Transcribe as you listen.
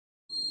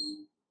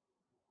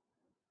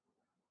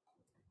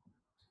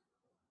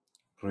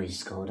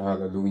Praise God.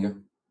 Hallelujah.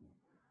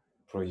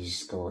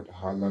 Praise God.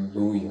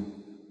 Hallelujah.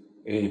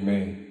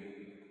 Amen.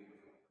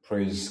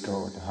 Praise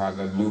God.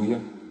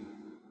 Hallelujah.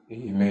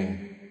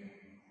 Amen.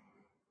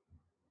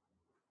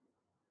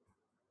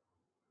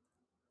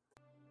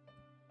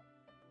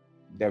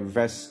 The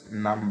verse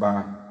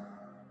number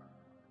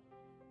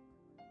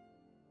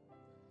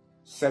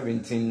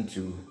 17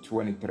 to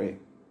 23.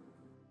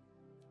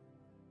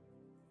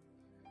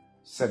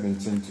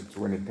 17 to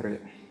 23.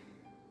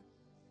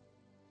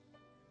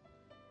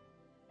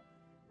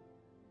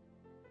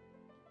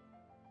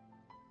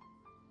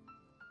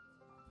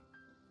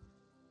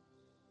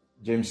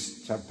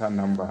 James chapter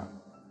number.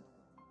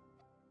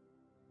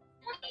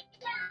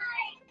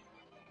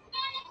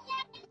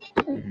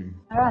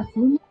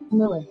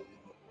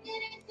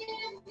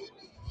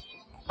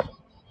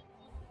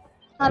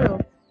 Hello.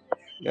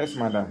 Yes,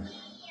 madam.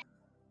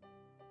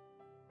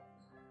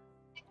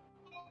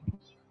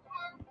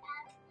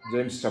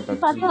 James chapter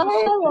 2.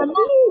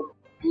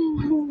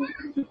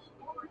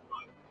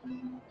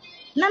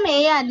 Na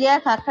me ya dia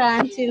kakra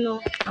anti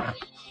no.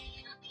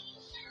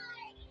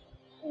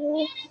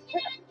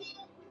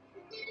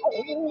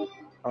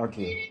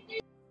 Okay.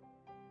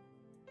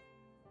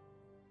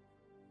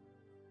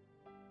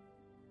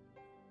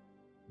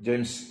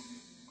 James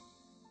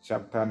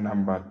chapter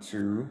number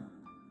 2.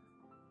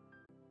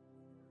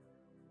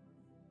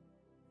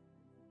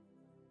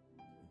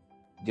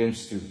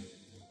 James 2.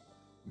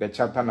 The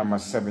chapter number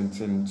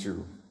 17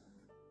 to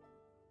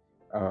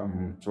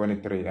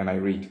 23. And I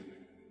read.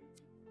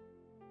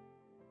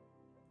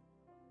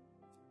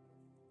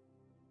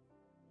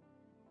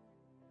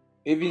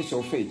 Even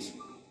so, faith,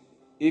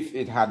 if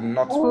it had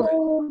not spread,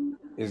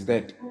 is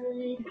dead.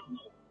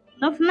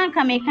 No funa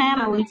ka me kan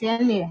ma wonti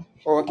ane.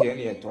 Okay,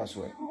 any it was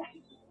well.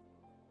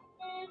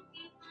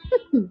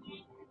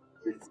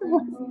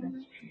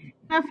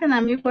 Na fe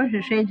na me ko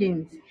hwehwe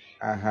James.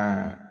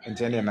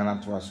 And any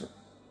another was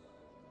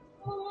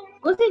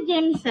O si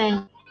James say.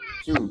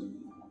 2,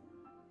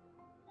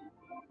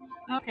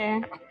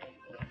 Okay.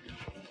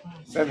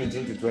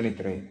 17 to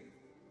 23.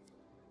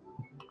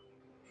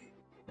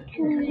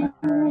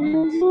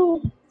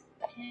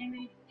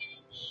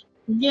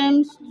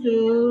 James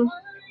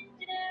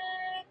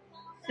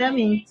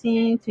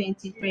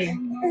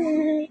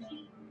 2:17-23.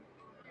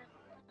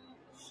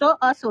 So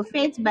also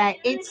faith by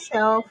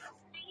itself,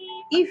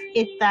 if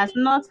it does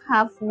not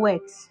have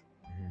works,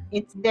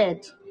 it's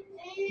dead.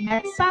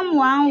 But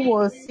someone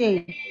will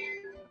say,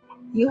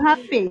 you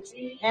have faith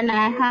and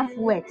I have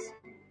works.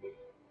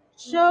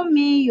 Show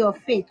me your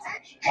faith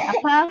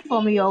apart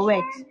from your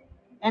works,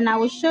 and I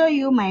will show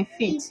you my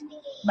faith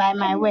by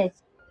my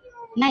works.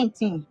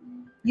 19.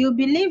 You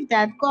believe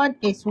that God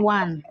is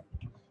one.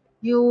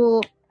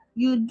 You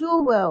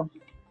do well.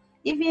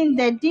 Even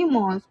the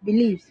demons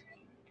believe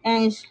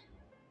and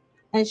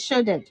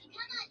shuddered.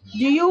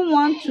 Do you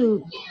want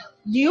to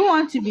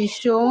be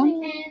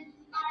shown,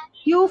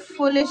 you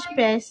foolish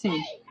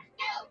person,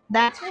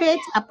 that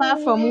faith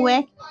apart from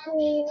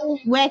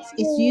works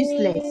is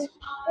useless?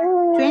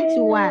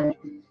 21.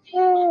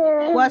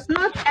 Was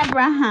not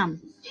Abraham,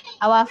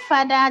 our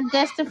father,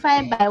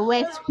 justified by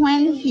works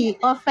when he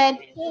offered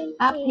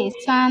up his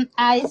son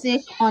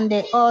Isaac on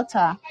the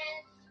altar?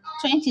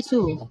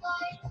 22.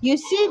 You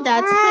see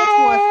that faith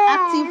was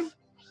active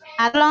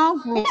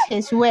along with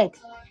his works,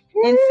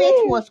 and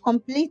faith was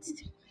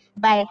complete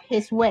by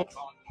his works.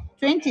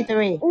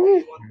 23.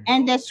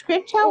 And the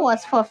scripture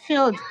was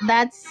fulfilled,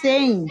 that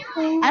saying,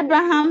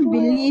 Abraham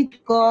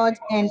believed God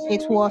and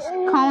it was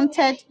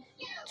counted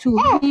to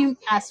him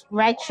as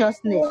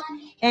righteousness,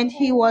 and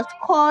he was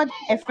called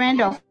a friend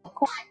of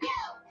God.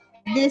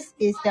 This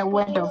is the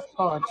word of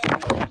God.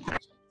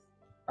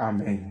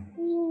 Amen.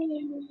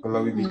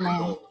 Glory be to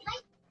God.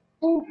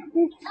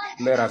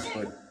 Let us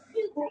pray.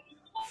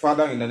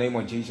 Father, in the name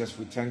of Jesus,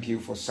 we thank you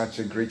for such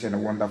a great and a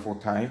wonderful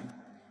time.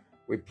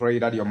 We pray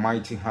that your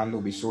mighty hand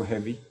will be so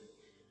heavy.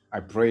 I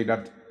pray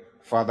that,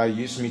 Father,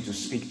 use me to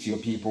speak to your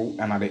people,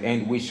 and at the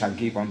end we shall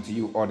give unto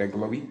you all the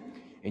glory.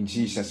 In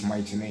Jesus'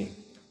 mighty name,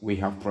 we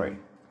have prayed.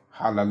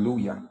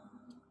 Hallelujah.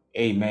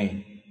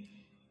 Amen.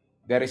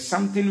 There is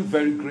something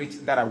very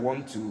great that I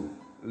want to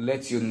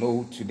let you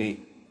know today,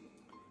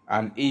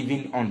 and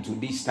even unto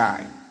this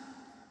time,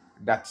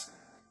 that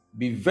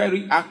be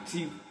very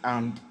active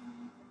and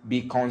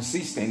be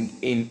consistent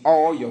in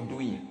all you're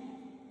doing.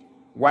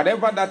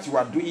 Whatever that you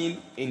are doing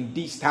in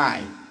this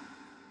time,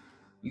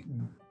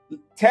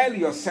 tell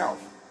yourself,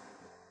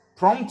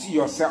 prompt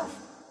yourself,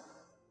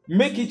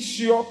 make it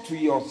sure to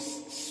your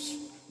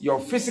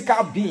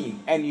physical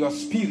being and your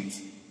spirit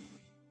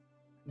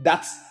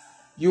that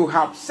you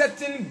have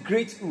certain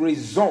great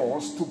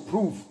results to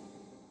prove.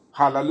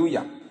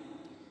 Hallelujah.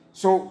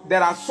 So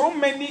there are so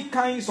many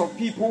kinds of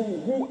people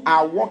who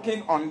are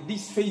walking on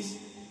this face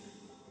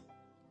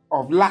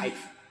of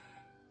life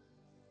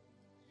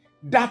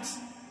that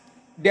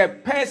the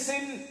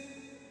person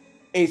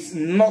is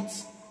not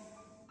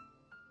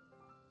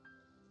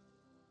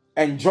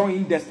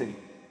enjoying destiny.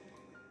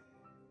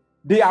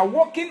 They are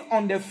walking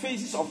on the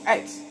faces of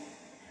earth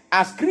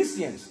as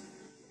Christians,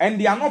 and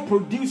they are not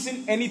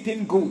producing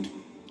anything good.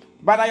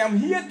 But I am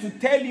here to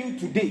tell you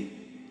today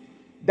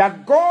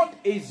that God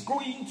is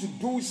going to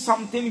do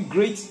something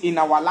great in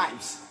our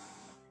lives.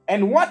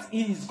 And what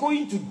He is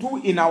going to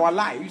do in our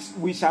lives,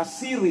 we shall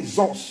see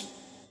results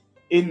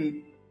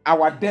in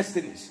our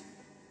destinies.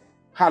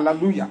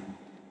 Hallelujah.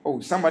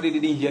 Oh, somebody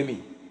didn't hear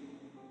me.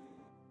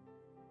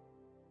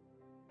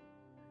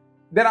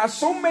 There are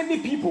so many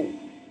people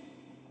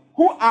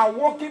who are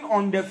walking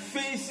on the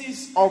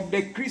faces of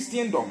the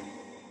Christendom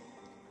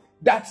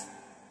that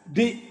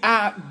they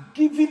are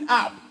giving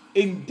up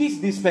in this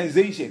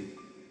dispensation.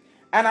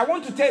 And I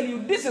want to tell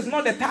you, this is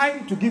not the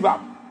time to give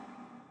up.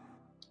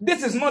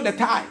 This is not the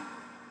time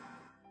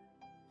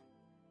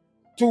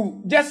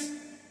to just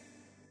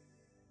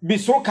be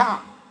so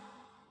calm.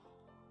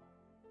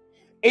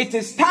 It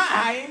is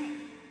time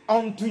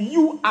unto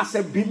you as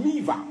a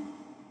believer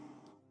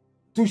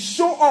to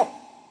show up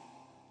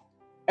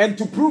and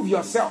to prove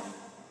yourself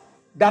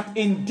that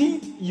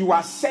indeed you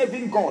are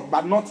serving God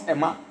but not a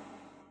man.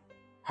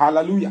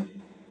 Hallelujah.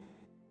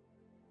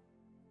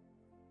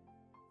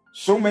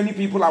 So many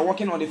people are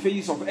walking on the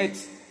face of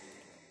earth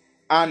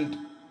and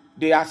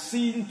they are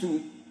seen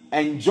to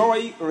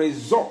enjoy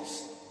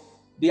results.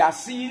 They are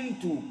seen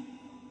to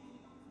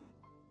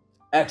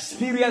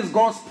experience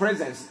God's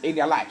presence in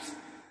their lives.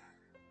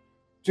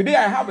 Today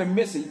I have a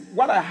message.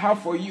 What I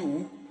have for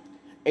you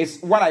is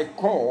what I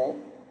call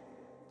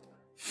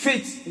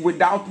faith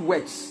without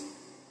works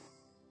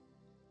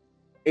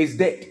is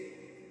dead.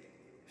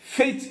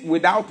 Faith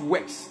without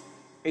works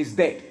is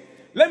dead.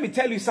 Let me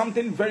tell you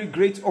something very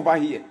great over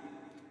here.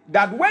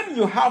 That when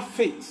you have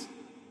faith,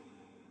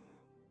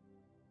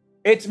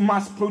 it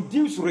must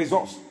produce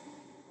results.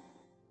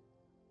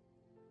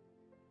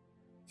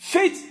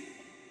 Faith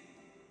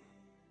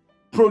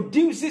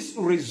produces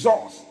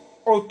results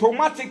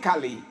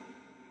automatically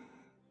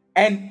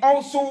and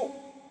also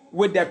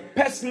with the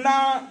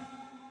personal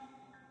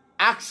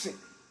action.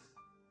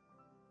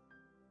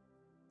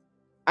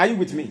 Are you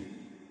with me?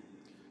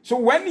 So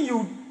when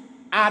you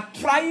are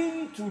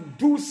trying to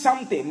do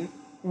something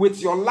with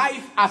your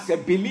life as a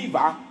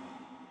believer,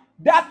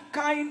 that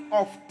kind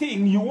of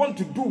thing you want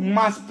to do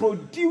must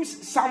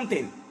produce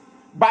something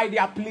by the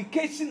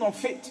application of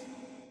faith.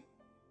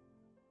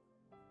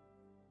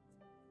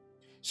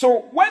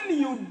 So when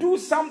you do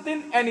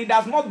something and it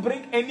does not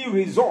bring any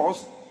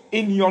results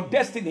in your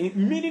destiny,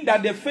 meaning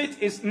that the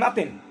faith is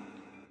nothing.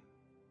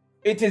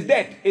 It is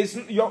dead.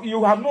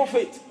 You have no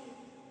faith.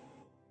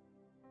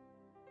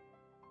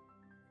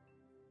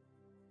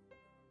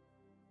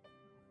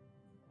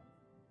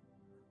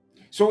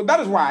 So that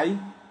is why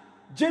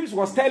James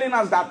was telling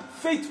us that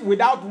faith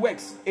without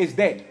works is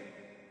dead.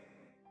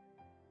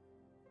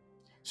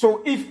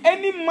 So if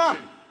any man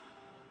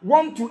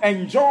want to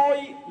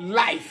enjoy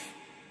life,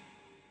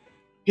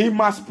 he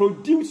must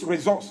produce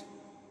results.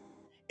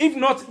 If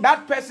not,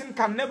 that person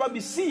can never be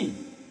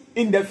seen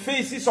in the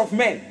faces of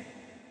men.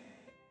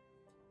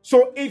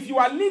 So if you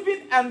are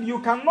living and you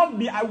cannot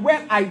be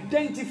well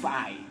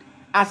identified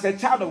as a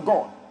child of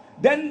God,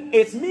 then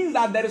it means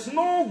that there is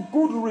no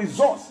good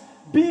results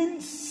being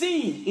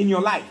seen in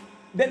your life.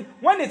 Then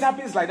when it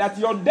happens like that,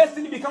 your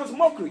destiny becomes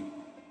mockery.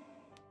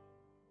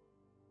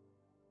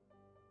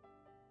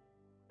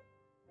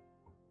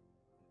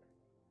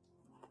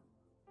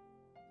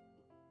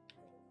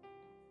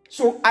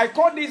 So I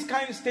call this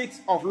kind of state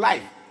of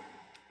life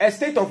a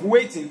state of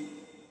waiting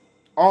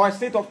or a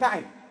state of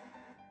time.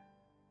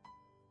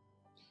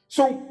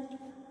 So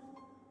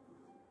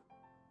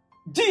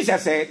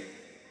Jesus said,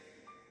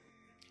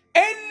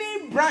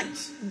 any branch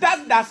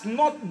that does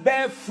not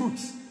bear fruit,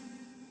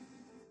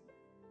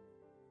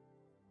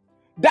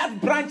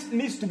 that branch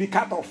needs to be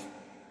cut off.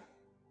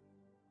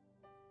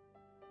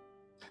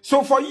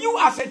 So for you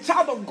as a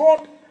child of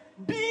God,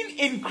 being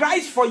in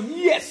Christ for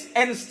years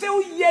and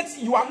still yet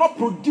you are not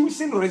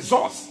producing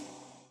results.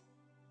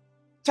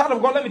 Child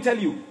of God, let me tell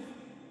you,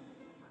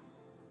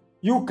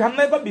 you can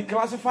never be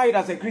classified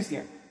as a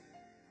Christian.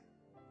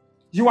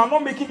 You are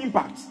not making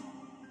impact.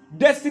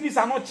 Destinies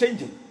are not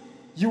changing.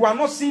 You are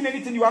not seeing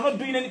anything. You are not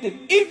doing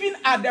anything. Even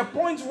at the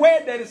point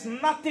where there is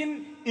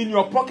nothing in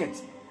your pocket,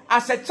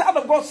 as a child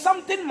of God,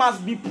 something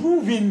must be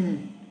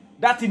proven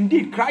that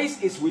indeed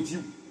Christ is with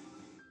you.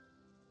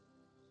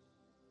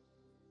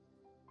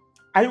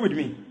 Are you with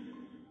me?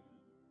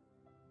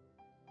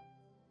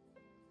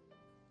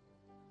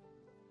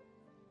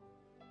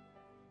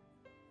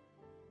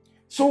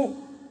 So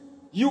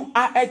you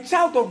are a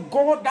child of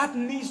God that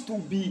needs to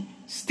be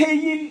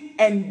staying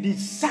and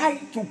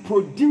decide to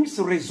produce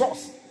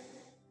results.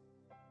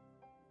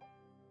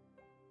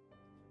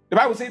 The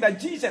Bible says that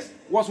Jesus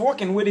was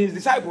walking with his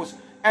disciples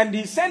and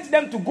he sent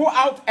them to go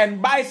out and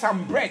buy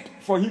some bread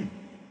for him.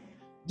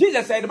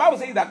 Jesus said, the Bible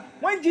says that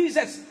when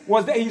Jesus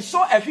was there, he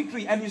saw a fig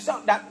tree and he saw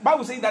that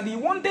Bible says that he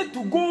wanted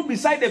to go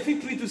beside the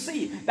fig tree to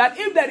see that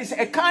if there is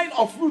a kind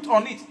of fruit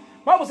on it.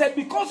 Bible said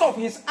because of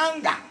his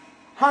hunger,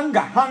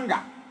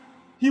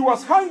 he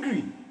was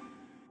hungry.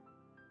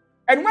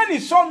 And when he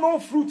saw no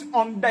fruit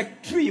on the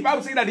tree,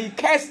 Bible says that he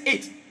cursed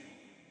it.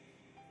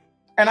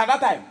 And at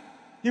that time,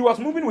 he was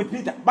moving with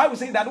Peter. Bible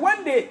says that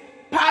when they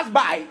passed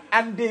by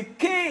and they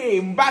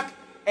came back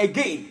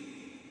again,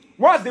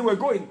 whilst they were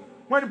going,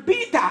 when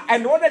Peter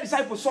and the other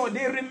disciples saw,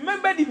 they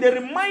remembered him, they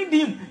remind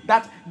him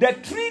that the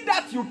tree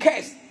that you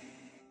cursed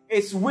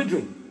is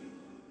withering.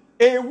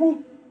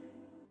 Ewu.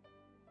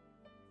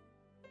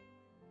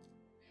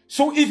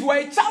 So if you are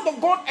a child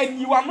of God and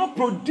you are not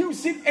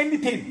producing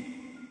anything,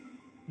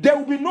 there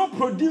will be no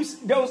produce,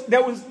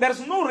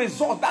 there's no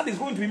result that is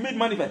going to be made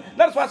manifest.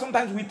 That's why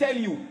sometimes we tell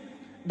you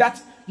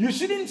that you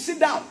shouldn't sit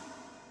down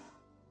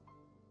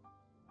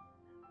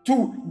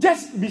to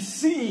just be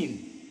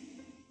seen.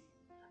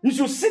 You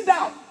should sit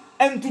down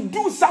and to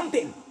do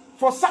something,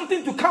 for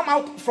something to come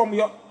out from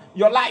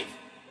your life.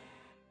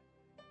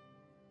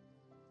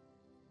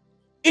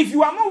 If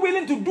you are not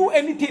willing to do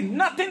anything,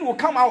 nothing will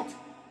come out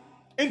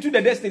into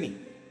the destiny.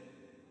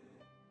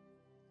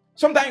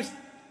 Sometimes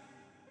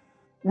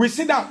we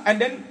sit down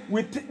and then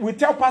we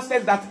tell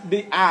pastors that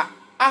they are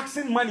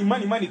asking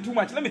money too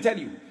much. Let me tell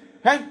you.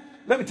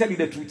 Let me tell you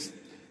the truth.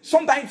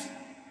 Sometimes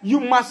you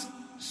must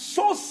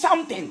sow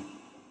something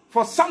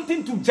for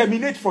something to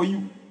germinate for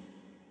you.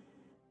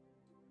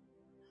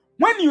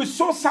 When you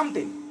sow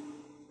something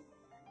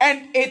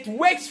and it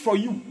works for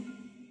you,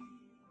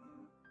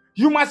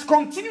 you must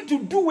continue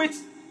to do it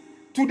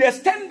to the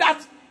extent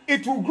that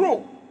it will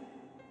grow.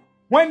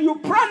 When you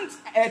plant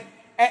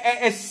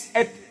a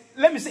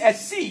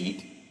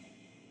seed,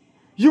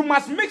 you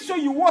must make sure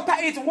you water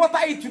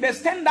it to the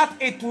extent that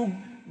it will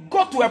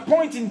go to a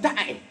point in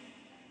time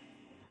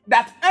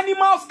that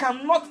animals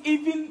cannot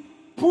even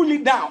pull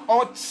it down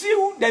or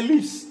chew the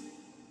leaves.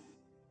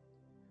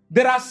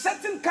 There are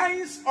certain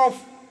kinds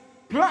of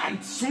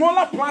plants,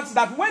 smaller plants,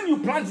 that when you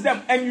plant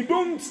them and you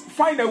don't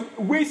find a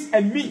ways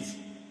and means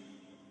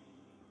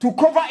to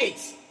cover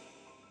it,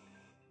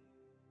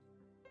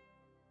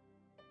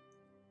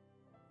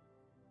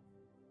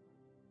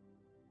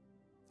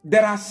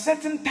 there are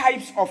certain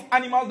types of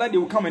animals that they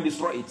will come and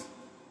destroy it.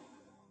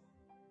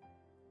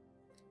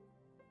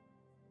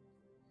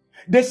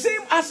 The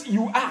same as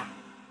you are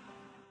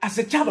as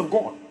a child of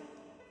God.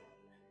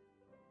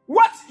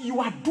 What you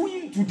are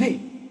doing today,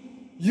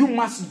 you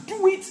must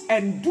do it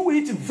and do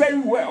it very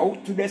well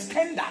to the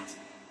extent that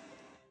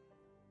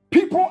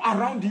people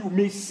around you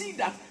may see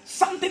that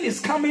something is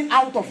coming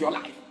out of your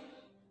life.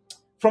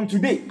 From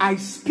today, I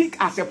speak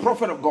as a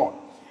prophet of God,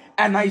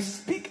 and I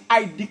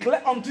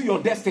declare unto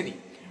your destiny,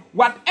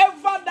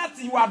 whatever that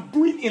you are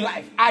doing in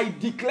life, I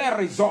declare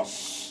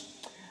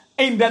results.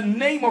 In the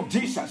name of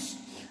Jesus,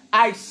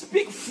 I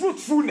speak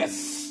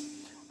fruitfulness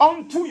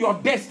unto your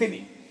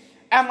destiny,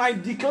 and I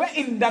declare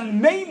in the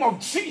name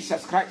of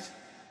Jesus Christ,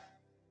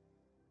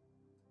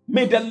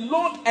 may the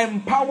Lord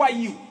empower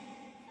you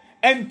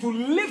and to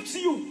lift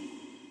you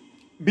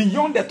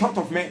beyond the thought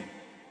of man.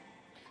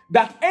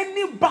 That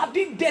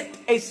anybody that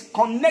is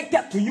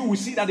connected to you will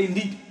see that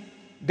indeed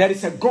there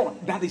is a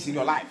God that is in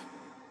your life.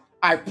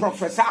 I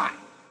prophesy,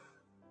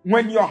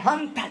 when your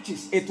hand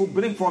touches, it will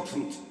bring forth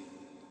fruit.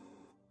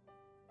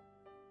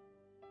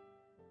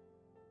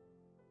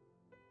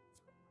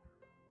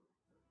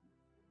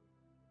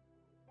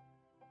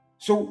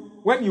 So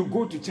when you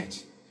go to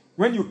church,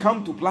 when you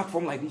come to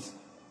platform like this,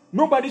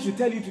 nobody should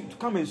tell you to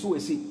come and sow a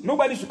seed.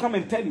 Nobody should come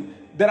and tell you.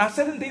 There are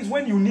certain things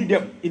when you need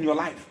them in your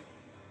life.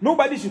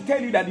 Nobody should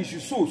tell you that you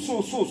should sow.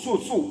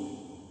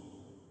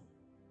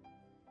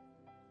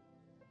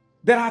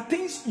 There are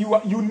things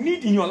you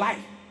need in your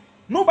life.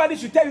 Nobody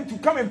should tell you to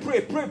come and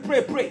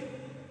pray.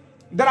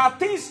 There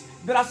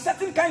are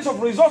certain kinds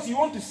of results you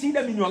want to see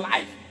them in your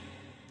life.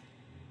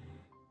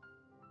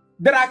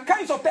 There are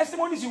kinds of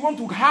testimonies you want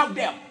to have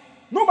them.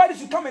 Nobody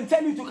should come and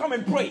tell you to come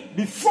and pray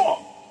before.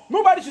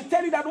 Nobody should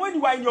tell you that when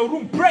you are in your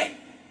room, pray.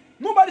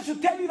 Nobody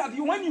should tell you that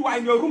when you are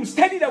in your room,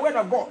 study the word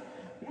of God.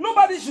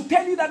 Nobody should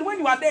tell you that when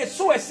you are there,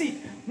 sow a seed.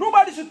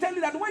 Nobody should tell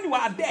you that when you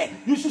are there,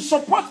 you should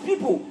support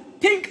people.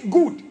 Think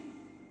good.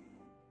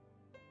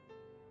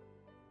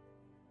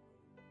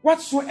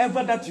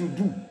 Whatsoever that you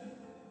do,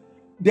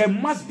 there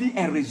must be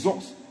a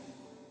result.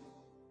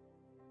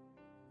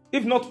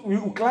 If not, we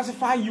will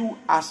classify you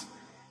as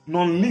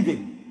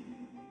non-living.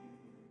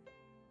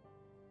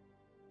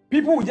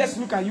 People will just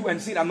look at you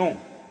and say that no,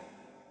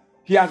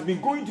 he has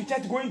been going to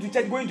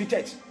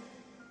church.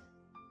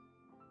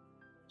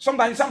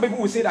 Sometimes some people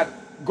will say that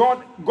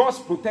God's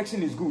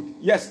protection is good.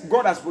 Yes,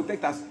 God has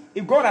protected us.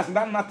 If God has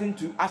done nothing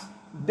to us,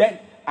 then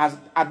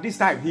at this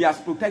time, he has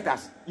protected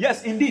us.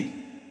 Yes, indeed.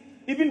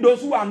 Even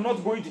those who are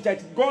not going to church,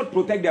 God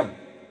protect them.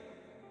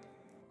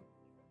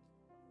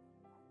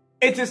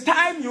 It is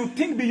time you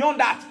think beyond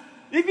that.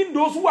 Even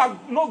those who are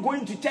not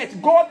going to church,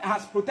 God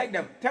has protected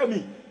them. Tell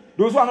me,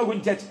 those who are not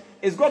going to church,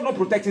 is God not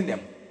protecting them?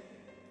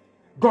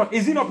 God,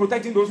 is he not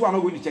protecting those who are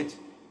not going to church?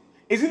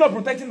 Is he not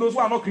protecting those who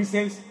are not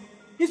Christians?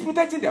 He's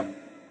protecting them.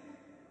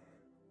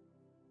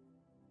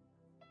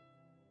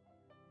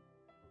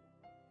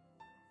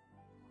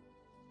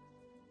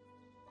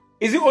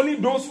 Is it only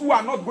those who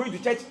are not going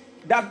to church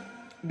that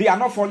they are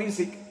not falling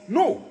sick?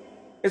 No.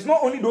 It's not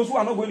only those who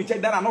are not going to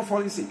church that are not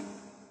falling sick.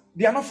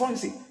 They are not falling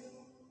sick.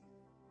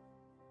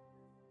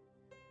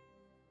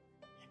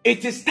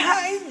 It is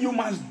time you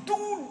must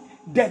do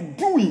the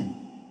doing.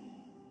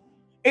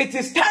 It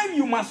is time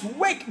you must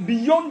work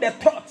beyond the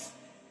thoughts.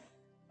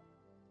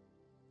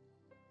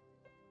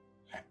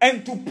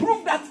 And to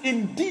prove that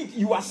indeed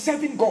you are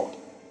serving God.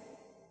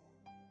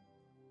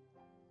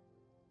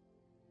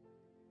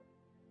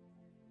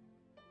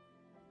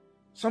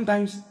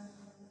 Sometimes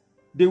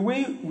the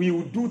way we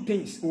will do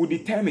things will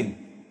determine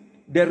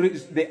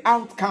the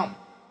outcome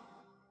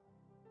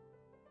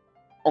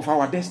of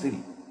our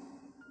destiny.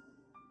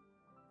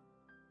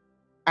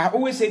 I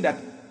always say that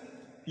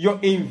your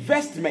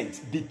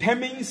investment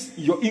determines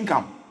your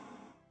income.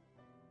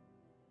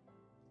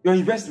 Your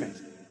investment.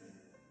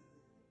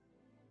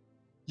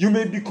 You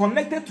may be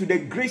connected to the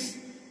grace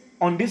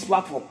on this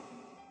platform.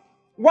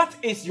 What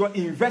is your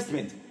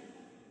investment?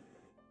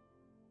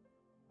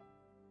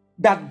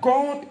 That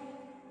God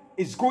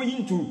is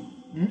going to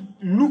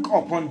look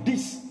upon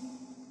this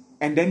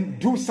and then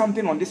do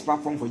something on this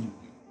platform for you.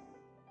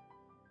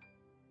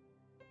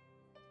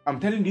 I'm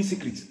telling these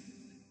secrets.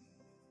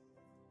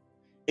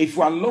 If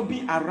you are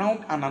lobbying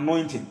around an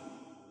anointing,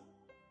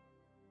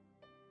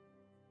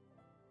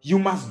 you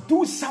must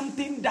do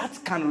something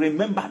that can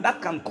remember,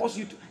 that can cause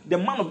you to, the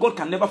man of God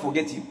can never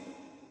forget you.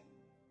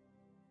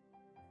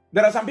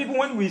 There are some people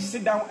when we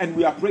sit down and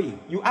we are praying,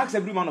 you ask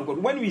every man of God,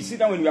 when we sit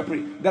down and we are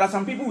praying, there are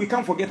some people we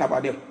can't forget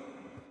about them.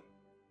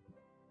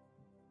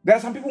 There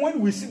are some people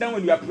when we sit down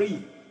and we are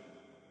praying,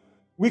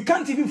 we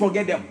can't even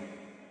forget them.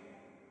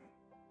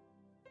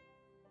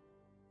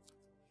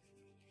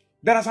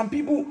 There are some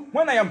people,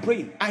 when I am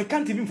praying, I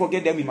can't even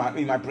forget them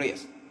in my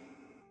prayers.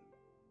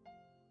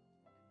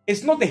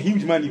 It's not a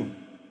huge manual.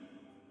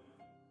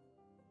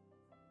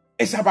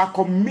 It's about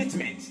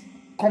commitment.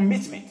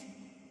 Commitment.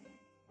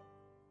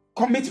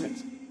 Commitment.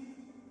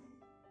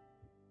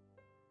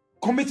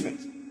 Commitment.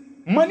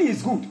 Money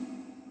is good.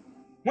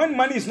 When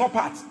money is not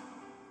part,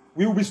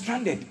 we will be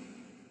stranded.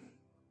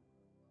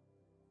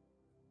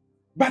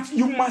 But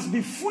you must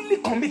be fully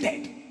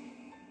committed.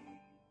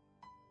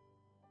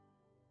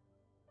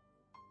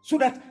 So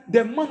that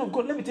the man of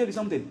God, let me tell you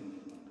something.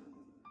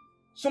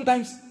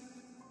 Sometimes,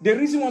 the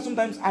reason why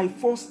sometimes I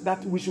force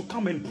that we should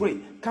come and pray,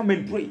 come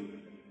and pray,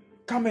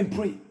 come and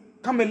pray,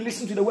 come and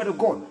listen to the word of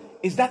God,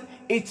 is that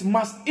it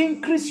must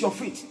increase your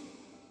faith.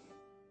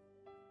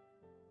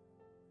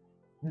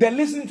 The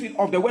listening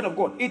of the word of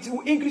God, it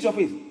will increase your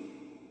faith.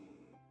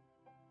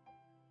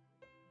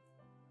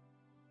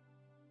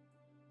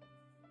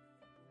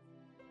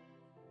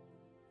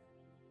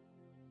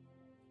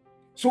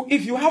 So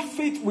if you have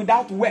faith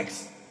without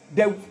works,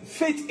 the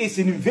faith is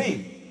in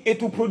vain.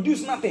 It will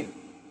produce nothing.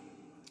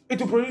 It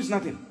will produce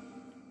nothing.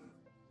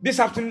 This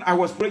afternoon I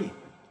was praying.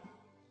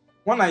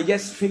 When I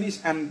just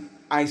finished and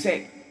I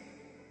said,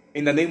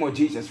 in the name of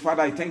Jesus,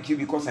 Father, I thank you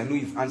because I know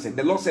you've answered.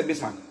 The Lord said,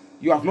 Bismark,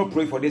 you have not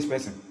prayed for this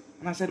person.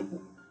 And I said,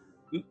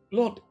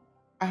 Lord,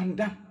 I'm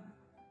done.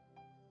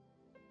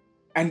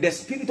 And the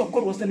Spirit of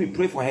God was telling me,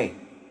 pray for her.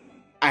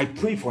 I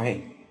prayed for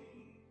her.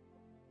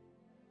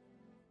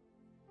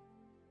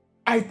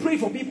 I pray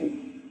for people.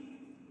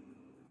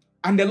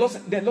 And the Lord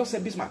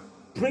said, Bismark,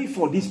 pray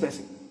for this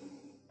person.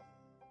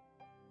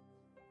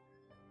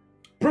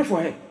 Pray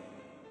for her.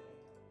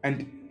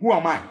 And who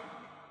am I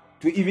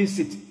to even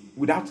sit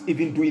without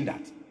even doing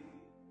that?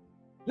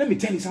 Let me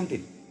tell you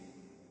something.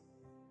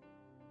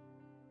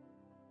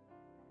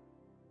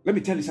 Let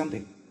me tell you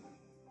something.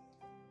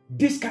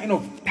 This kind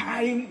of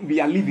time we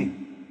are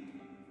living,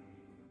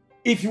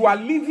 if you are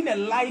living a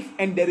life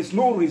and there is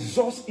no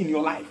resource in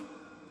your life,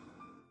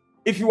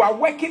 if you are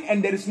working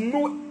and there is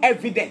no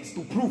evidence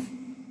to prove,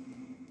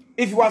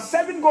 if you are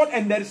serving God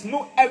and there is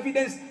no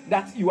evidence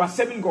that you are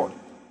serving God,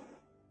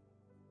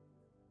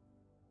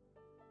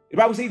 the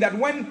Bible says that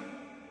when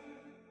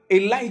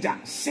Elijah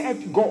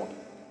served God,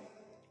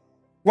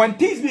 when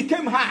things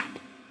became hard,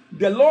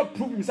 the Lord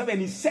proved himself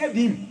and he served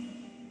him.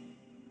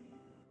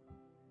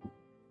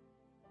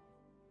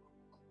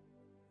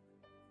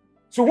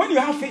 So when you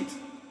have faith,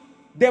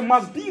 there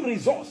must be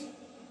resource.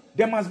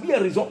 There must be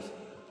a resource.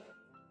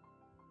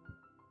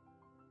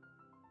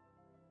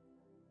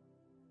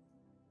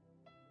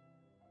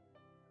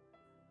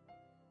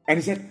 And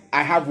he said,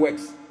 I have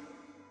works.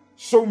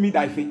 Show me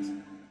thy faith.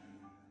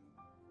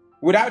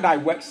 Without thy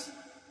works,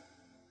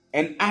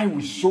 and I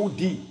will show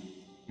thee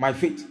my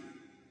faith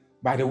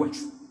by the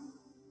works.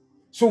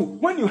 So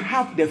when you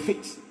have the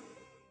faith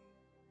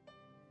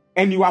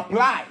and you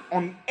apply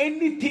on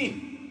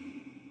anything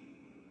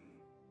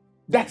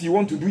that you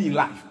want to do in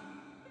life,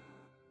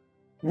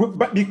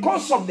 but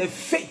because of the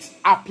faith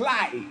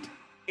applied,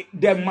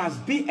 there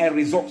must be a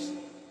resource.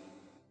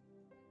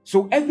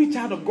 So every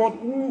child of God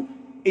who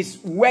is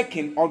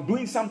working or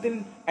doing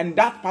something and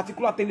that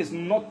particular thing is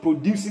not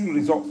producing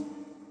results,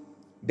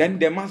 then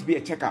there must be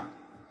a checkup.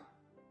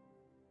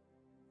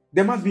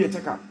 There must be a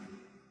checkup.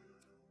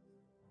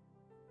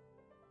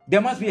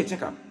 There must be a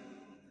checkup.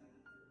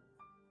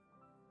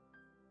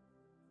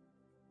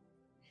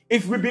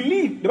 If we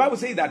believe, the Bible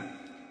says that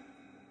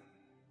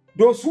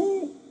those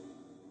who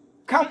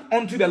come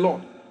unto the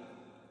Lord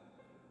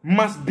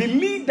must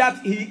believe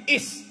that he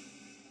is,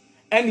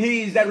 And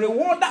he is the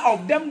rewarder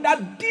of them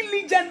that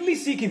diligently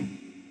seek him.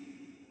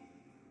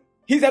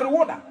 He's a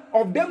rewarder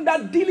of them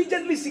that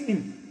diligently seek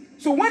him.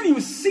 So when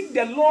you seek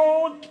the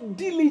Lord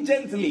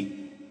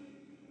diligently,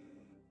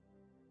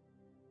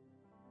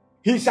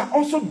 he shall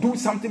also do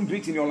something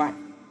great in your life.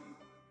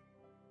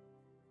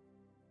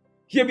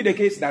 Here be the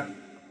case that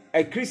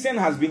a Christian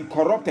has been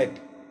corrupted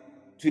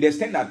to the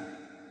extent that,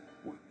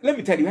 let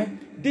me tell you,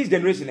 this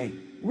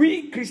generation,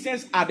 we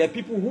Christians are the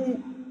people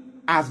who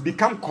has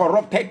become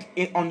corrupted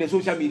on the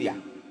social media.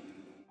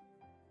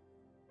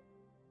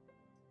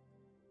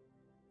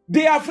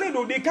 They are afraid,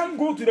 though. They can't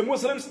go to the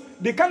Muslims.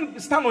 They can't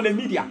stand on the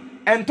media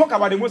and talk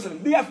about the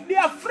Muslims. They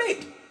are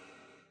afraid.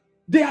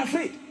 They are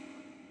afraid.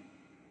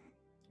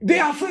 They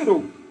are afraid,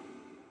 though.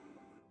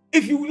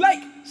 If you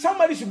like,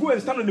 somebody should go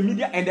and stand on the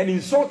media and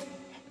then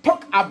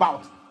talk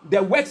about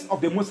the works of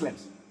the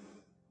Muslims.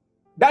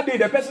 That day,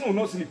 the person will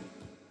not sleep.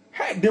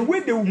 Hey, the way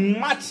they will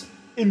march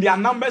in their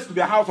numbers to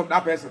the house of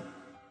that person.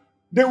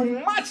 They will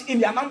march in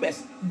their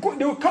numbers.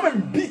 They will come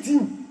and beat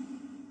you.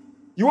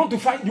 You want to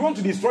fight, you want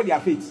to destroy their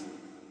faith.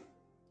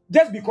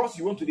 Just because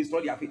you want to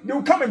destroy their faith. They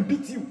will come and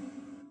beat you.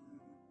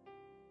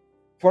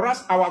 For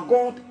us, our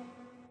God,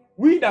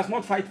 we does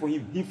not fight for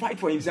him. He fights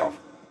for himself.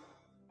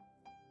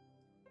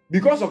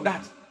 Because of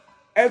that,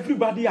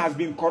 everybody has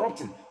been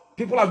corrupting.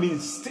 People have been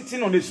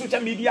sitting on the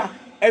social media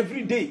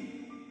every day.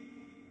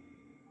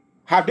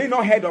 Have they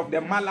not heard of the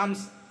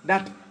Malams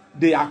that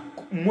they are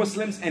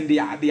Muslims and they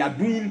are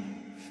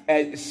doing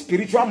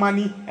spiritual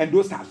money and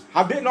those stuff?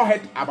 Have they not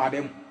heard about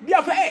them? They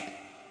are afraid.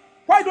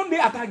 Why don't they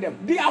attack them?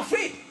 They are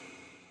afraid.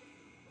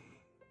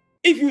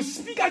 If you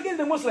speak against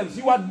the Muslims,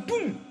 you are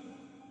doomed.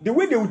 The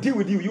way they will deal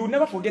with you, you will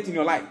never forget in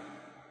your life.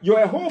 You're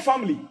a whole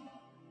family.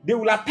 They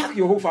will attack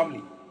your whole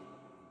family.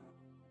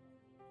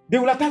 They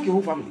will attack your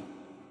whole family.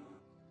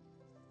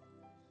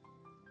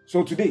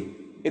 So today,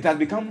 it has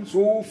become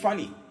so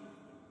funny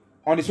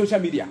on the social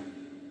media.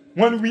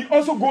 When we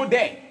also go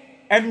there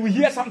and we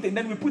hear something,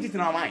 then we put it in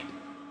our mind.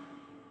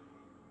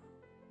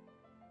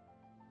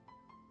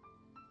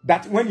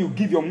 That when you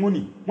give your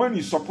money, when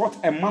you support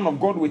a man of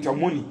God with your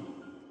money,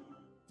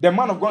 the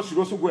man of God should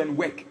also go and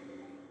work.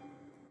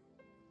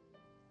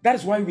 That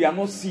is why we are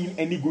not seeing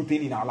any good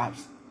thing in our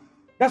lives.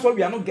 That's why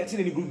we are not getting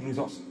any good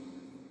results.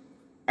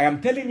 I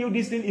am telling you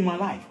this thing in my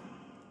life,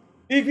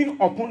 even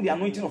upon the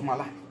anointing of my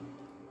life.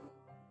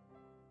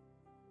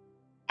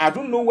 I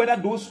don't know whether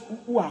those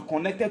who are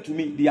connected to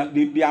me,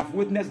 they have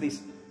witnessed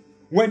this.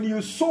 When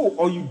you sow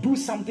or you do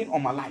something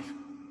on my life,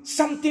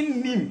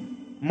 something new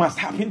must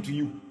happen to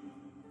you.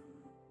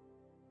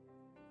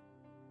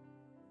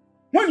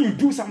 When you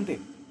do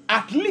something,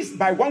 at least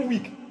by 1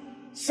 week,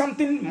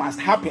 something must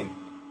happen.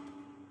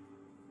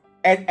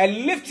 A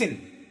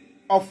lifting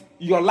of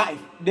your life.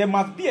 There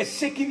must be a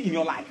shaking in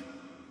your life.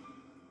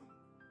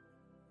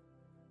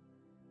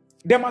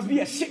 There must be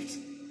a shift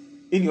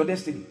in your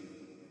destiny.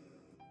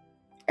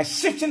 A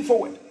shifting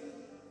forward.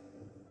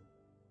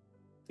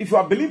 If you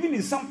are believing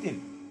in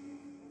something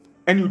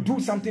and you do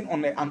something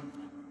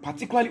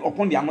particularly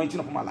upon the anointing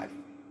of my life,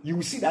 you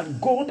will see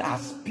that God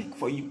has speak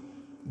for you.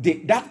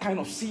 That kind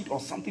of seed or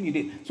something you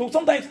did. So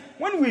sometimes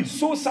when we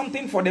sow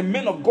something for the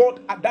men of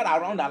God that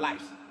are around our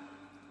lives,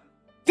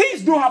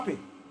 things do happen.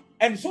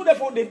 And so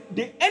therefore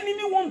the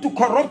enemy want to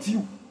corrupt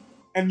you.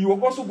 And you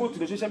will also go to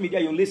the social media,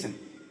 you listen.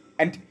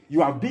 And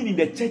you have been in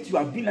the church, you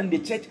have been in the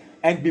church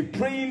and be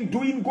praying,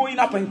 going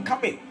up and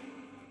coming.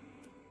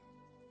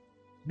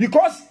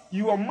 Because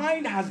your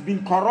mind has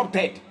been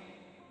corrupted.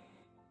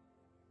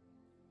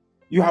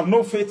 You have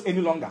no faith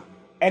any longer.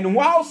 And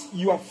whilst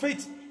your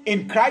faith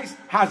in Christ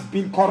has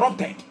been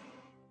corrupted,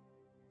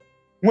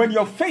 when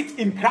your faith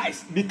in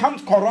Christ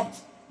becomes corrupt,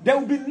 there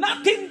will be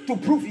nothing to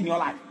prove in your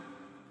life.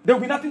 There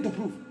will be nothing to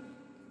prove.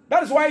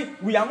 That is why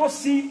we are not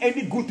seeing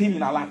any good thing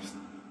in our lives.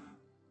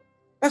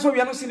 That's why we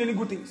are not seeing any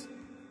good things.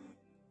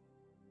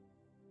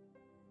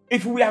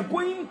 If we are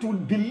going to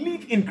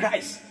believe in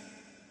Christ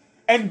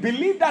and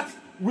believe that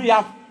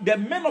the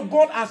men of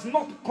God has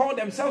not called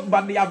themselves,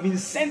 but they have been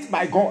sent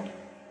by God.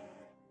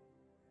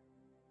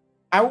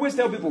 I always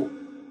tell people,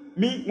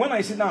 when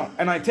I sit down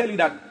and I tell you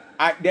that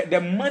the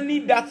money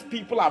that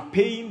people are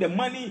paying, the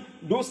money,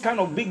 those kind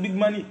of big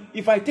money,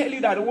 if I tell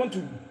you that I want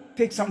to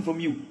take some from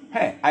you,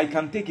 hey, I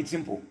can take it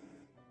simple.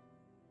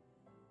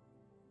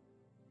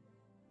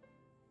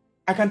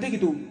 I can take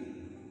it all.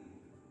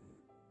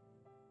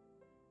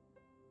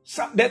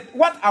 So that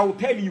what I will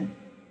tell you,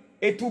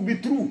 it will be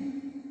true.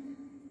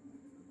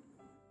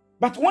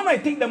 But when I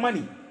take the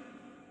money,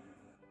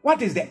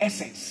 what is the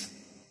essence?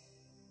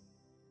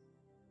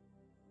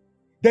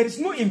 There is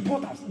no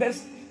importance.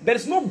 There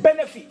is no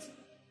benefit.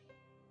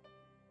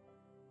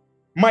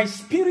 My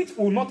spirit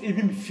will not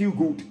even feel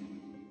good.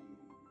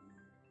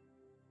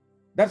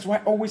 That's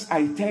why always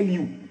I tell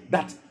you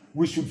that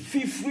we should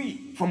feel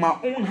free from our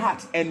own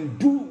heart and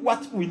do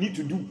what we need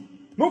to do.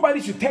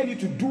 Nobody should tell you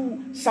to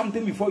do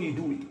something before you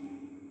do it.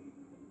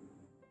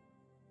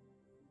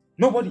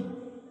 Nobody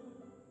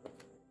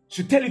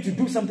should tell you to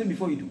do something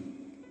before you do.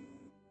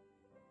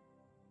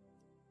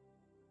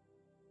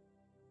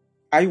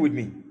 Are you with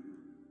me?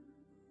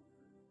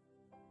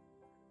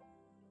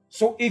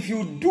 So if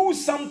you do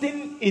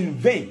something in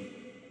vain,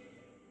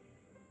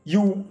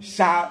 you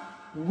shall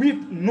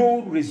reap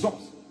no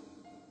results.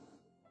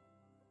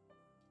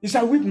 You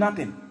shall reap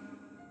nothing.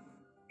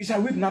 You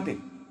shall reap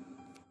nothing.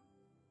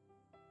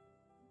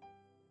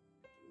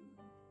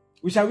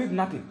 We shall reap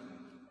nothing.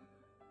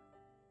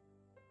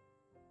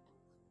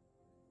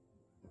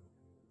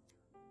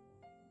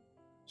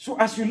 So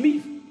as you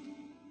live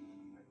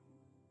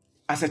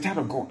as a child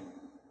of God,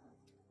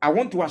 I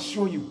want to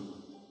assure you,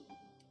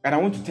 and I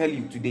want to tell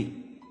you today,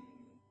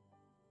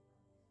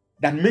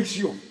 that make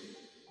sure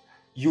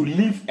you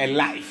live a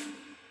life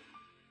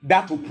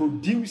that will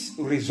produce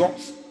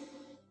results,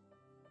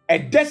 a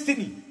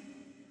destiny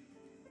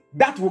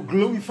that will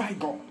glorify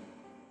God,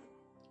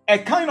 a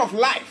kind of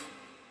life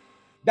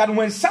that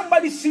when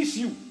somebody sees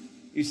you,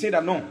 you say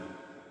that no,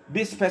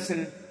 this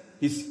person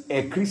is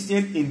a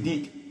Christian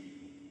indeed.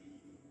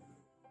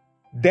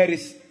 There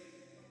is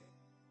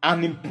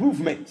an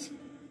improvement.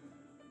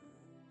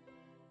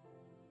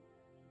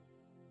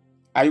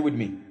 Are you with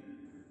me?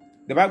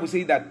 The Bible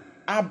says that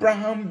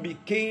Abraham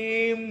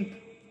became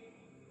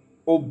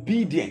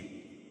obedient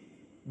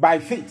by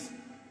faith.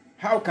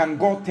 How can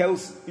God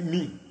tells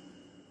me,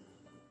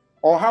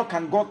 or how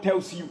can God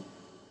tells you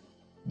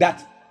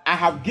that I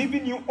have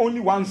given you only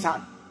one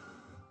son,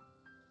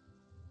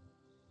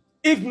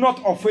 if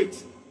not of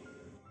faith?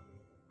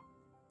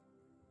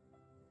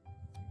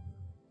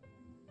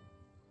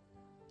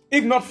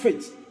 If not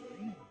faith,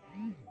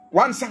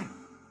 one son.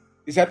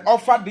 He said,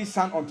 offer this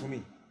son unto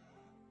me.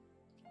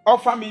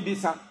 Offer me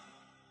this son.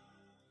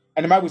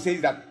 And the Bible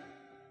says that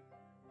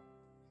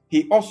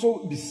he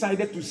also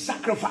decided to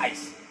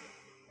sacrifice.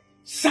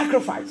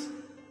 Sacrifice.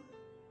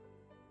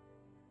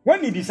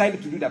 When he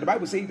decided to do that, the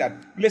Bible says that,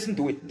 listen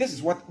to it. This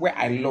is where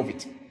I love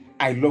it.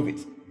 I love it.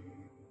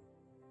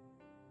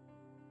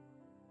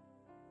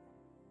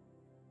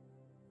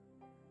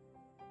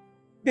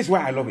 This is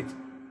why I love it.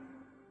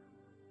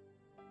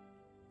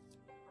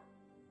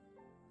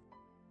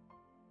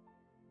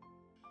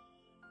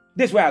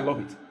 This is why I love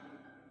it.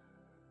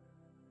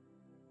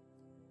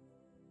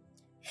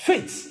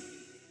 Faith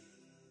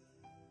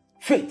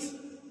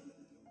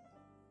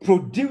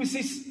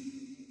produces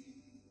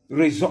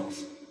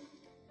results,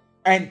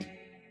 and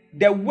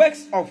the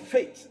works of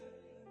faith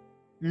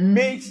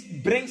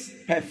brings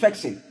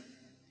perfection.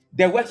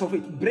 The works of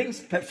faith brings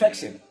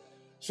perfection.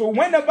 So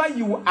whenever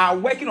you are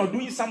working or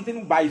doing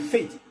something by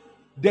faith,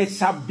 there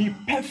shall be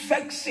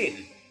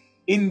perfection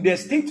in the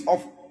state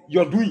of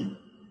your doing.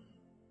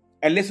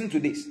 And listen to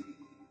this,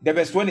 the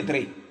verse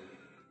 23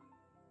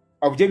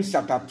 of James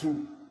chapter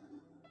 2.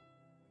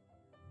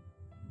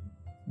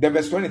 The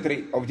verse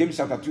 23 of James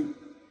chapter 2.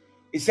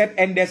 It said,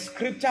 and the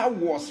scripture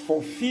was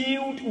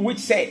fulfilled, which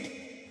said,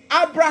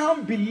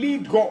 Abraham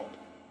believed God,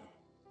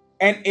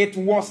 and it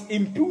was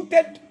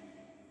imputed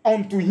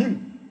unto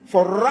him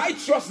for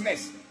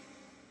righteousness,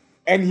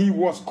 and he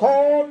was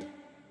called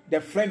the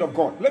friend of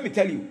God. Let me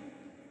tell you,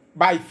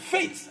 by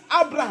faith,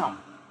 Abraham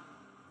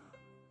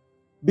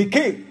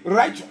became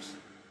righteous.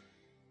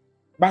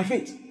 By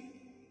faith,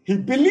 he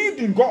believed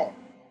in God,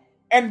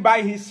 and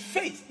by his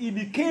faith, he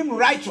became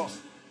righteous.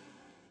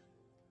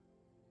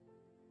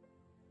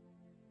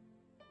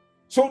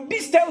 So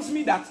this tells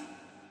me that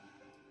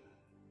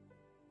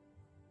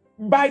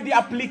by the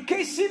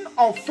application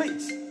of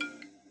faith,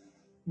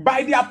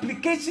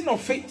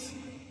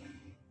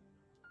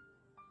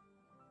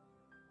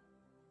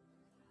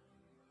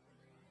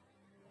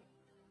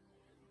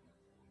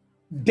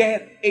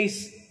 there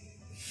is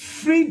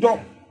freedom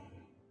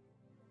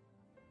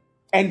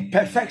and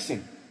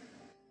perfection.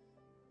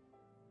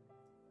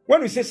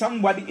 When we say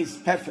somebody is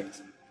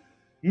perfect,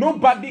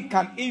 nobody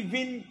can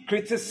even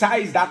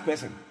criticize that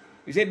person.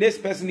 You say this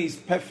person is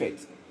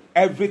perfect.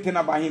 Everything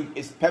about him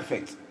is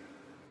perfect.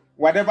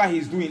 Whatever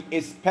he's doing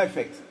is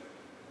perfect.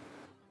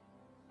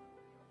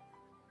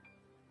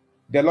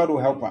 The Lord will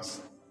help us.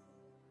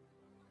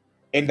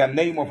 In the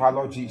name of our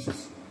Lord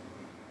Jesus.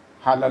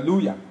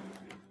 Hallelujah.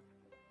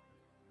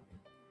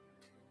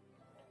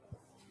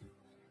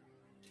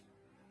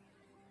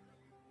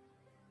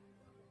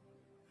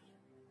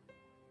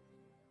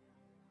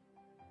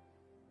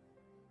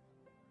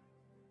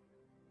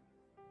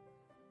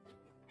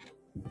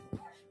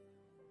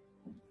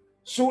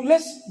 So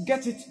let's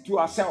get it to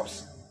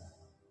ourselves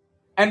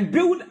and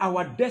build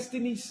our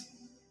destinies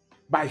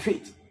by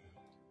faith.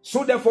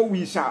 So therefore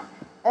we shall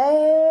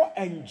all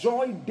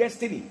enjoy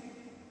destiny.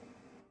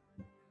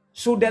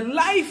 So the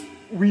life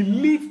we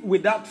live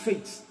without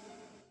faith,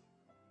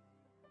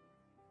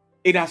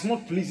 it has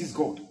not pleases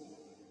God.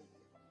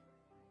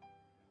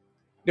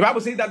 The Bible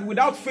says that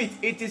without faith,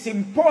 it is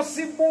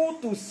impossible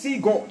to see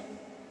God.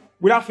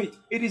 Without faith,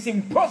 it is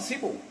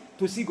impossible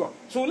to see God.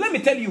 So let me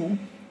tell you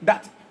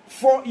that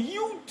for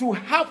you to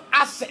have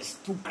access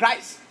to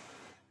Christ,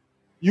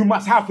 you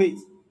must have faith.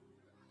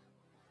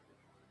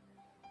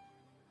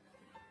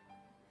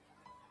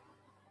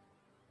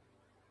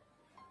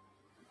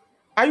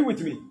 Are you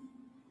with me?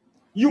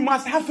 You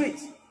must have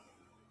faith.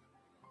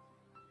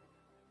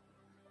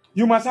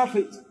 You must have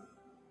faith.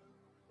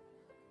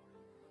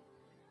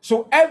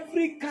 So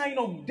every kind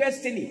of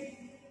destiny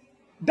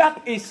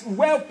that is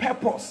well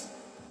purposed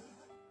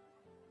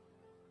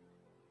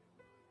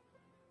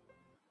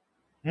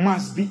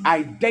must be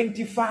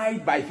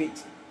identified by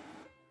faith.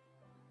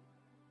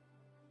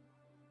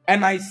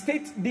 And I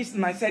state this,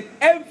 and I said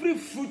every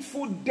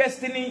fruitful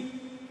destiny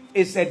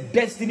is a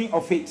destiny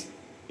of faith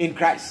in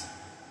Christ.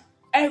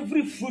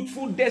 Every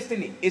fruitful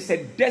destiny is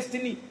a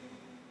destiny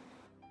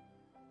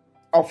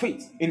of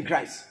faith in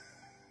Christ.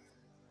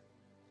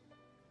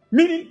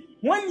 Meaning,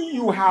 when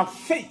you have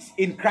faith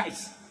in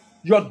Christ,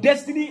 your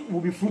destiny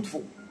will be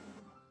fruitful.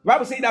 The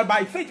Bible says that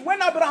by faith,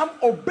 when Abraham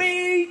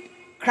obeyed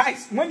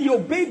Christ, when he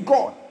obeyed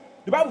God,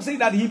 the Bible says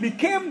that he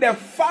became the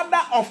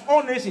father of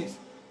all nations.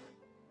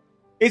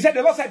 He said,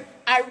 the Lord said,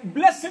 I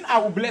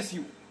will bless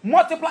you.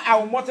 Multiply, I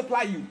will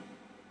multiply you.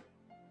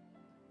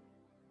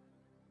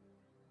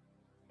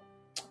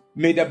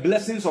 May the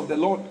blessings of the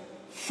Lord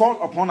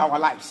fall upon our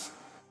lives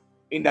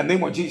in the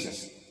name of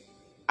Jesus.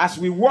 As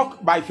we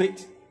walk by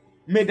faith,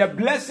 may the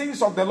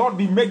blessings of the Lord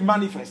be made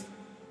manifest,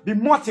 be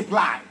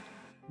multiplied,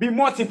 be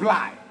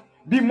multiplied,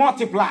 be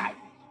multiplied,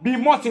 be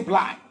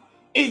multiplied.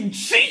 In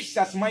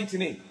Jesus' mighty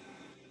name,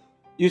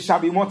 you shall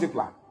be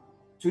multiplied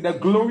to the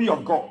glory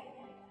of God.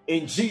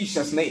 In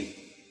Jesus' name.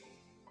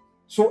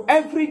 So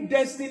every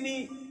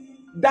destiny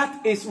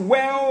that is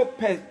well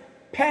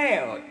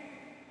prepared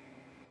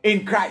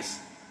in Christ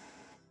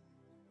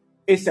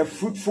is a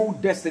fruitful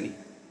destiny.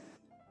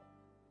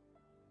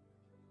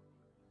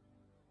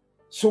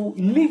 So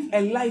live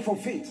a life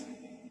of faith.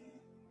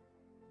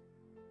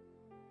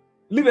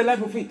 Live a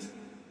life of faith.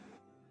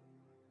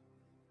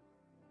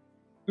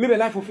 Live a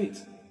life of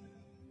faith.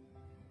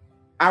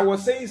 I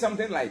was saying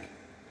something like,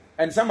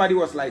 and somebody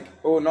was like,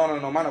 oh,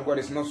 no, man of God,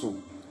 it's not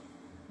so.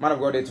 Man of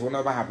God, it will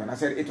never happen. I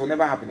said, it will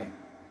never happen.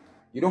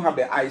 You don't have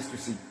the eyes to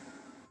see.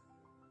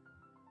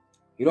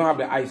 You don't have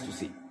the eyes to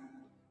see.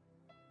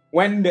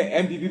 When the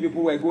MPP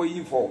people were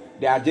going for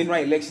their general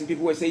election,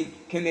 people were saying,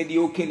 Kennedy,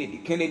 oh, Kennedy,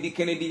 Kennedy,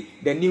 Kennedy,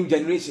 the new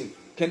generation,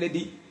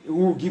 Kennedy, who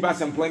will give us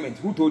employment.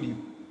 Who told you?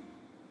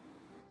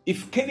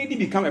 If Kennedy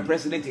become a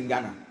president in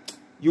Ghana,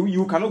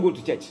 you cannot go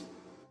to church.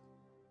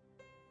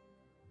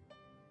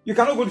 You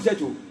cannot go to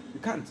church. You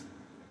can't.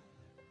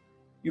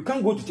 You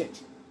can't go to church.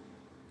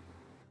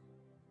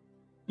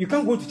 You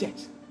can't go to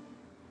church.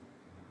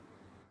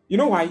 You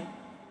know why?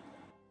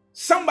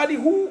 Somebody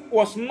who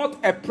was not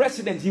a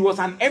president, he was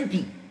an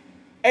MP,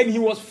 and he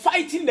was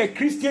fighting the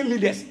Christian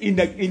leaders in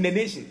the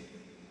nation.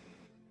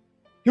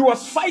 He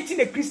was fighting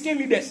the Christian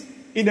leaders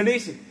in the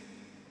nation.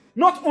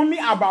 Not only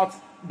about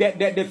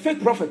the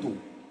fake prophet.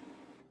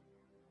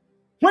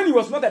 When he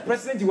was not a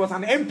president, he was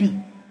an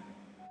MP.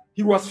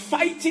 He was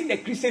fighting the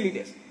Christian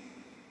leaders.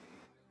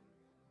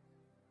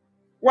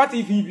 What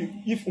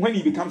if when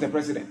he becomes a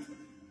president?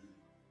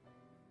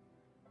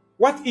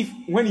 What if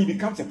when he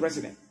becomes a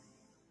president?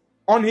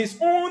 On his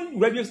own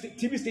radio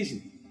TV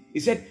station, he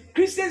said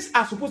Christians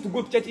are supposed to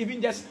go to church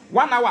even just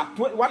 1 hour,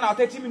 1 hour,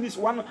 30 minutes,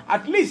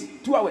 at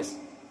least 2 hours.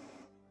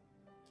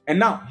 And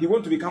now he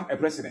wants to become a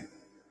president.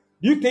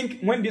 Do you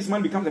think when this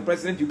man becomes a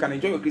president, you can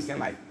enjoy your Christian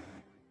life?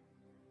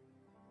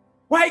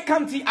 Why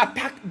can't he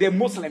attack the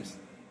Muslims?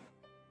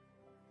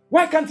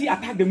 Why can't he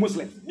attack the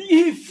Muslims?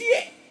 He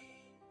fears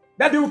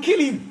that they will kill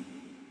him.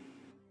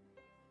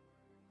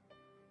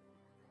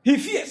 He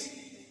fears.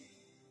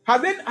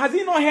 Has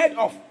he not heard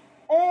of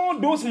all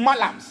those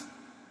malams,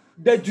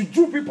 the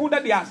juju people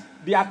that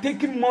they are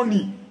taking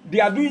money,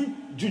 they are doing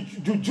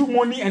juju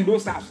money and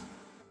those stuff?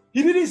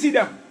 He didn't see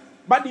them,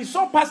 but he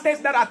saw pastors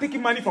that are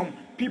taking money from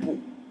people.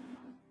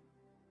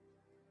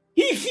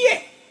 He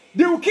feared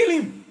they will kill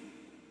him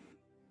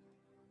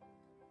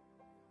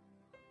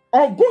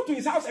or go to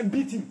his house and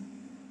beat him.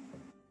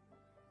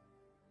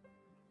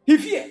 He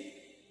feared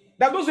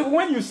that those people,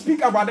 when you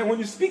speak about them, when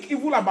you speak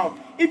evil about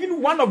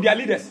even one of their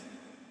leaders,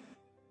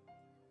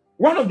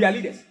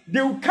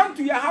 they will come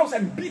to your house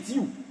and beat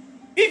you.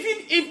 Even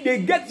if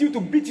they get you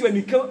to beat you and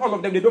you kill all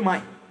of them, they don't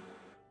mind.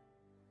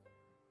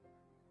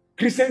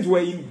 Christians were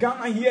in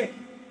Ghana here.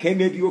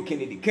 Kennedy, oh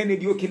Kennedy,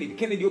 Kennedy, oh Kennedy,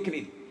 Kennedy, oh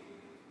Kennedy.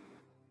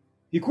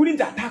 He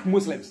couldn't attack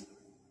Muslims.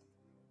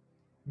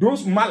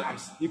 Those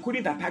malams, he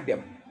couldn't attack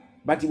them.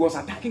 But he was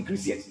attacking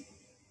Christians.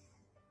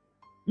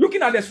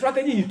 Looking at the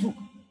strategy he took,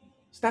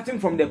 starting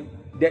from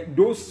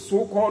those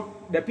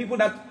so-called, the people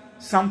that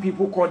some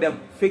people call them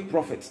fake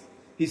prophets.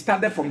 He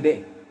started from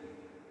there.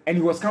 And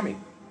he was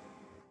coming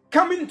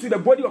to the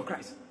body of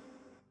Christ.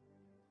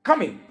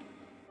 Coming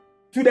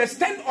to the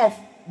extent of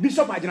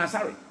Bishop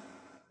Ajinasari.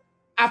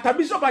 After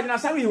Bishop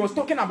Ajinasari, he was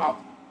talking about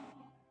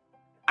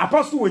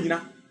Apostle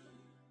Onyina.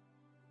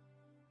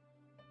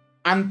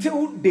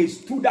 Until they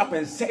stood up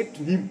and said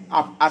to him,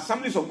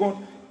 Assemblies of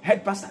God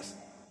head pastors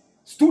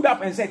stood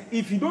up and said,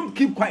 if you don't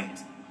keep quiet,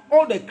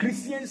 all the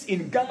Christians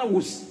in Ghana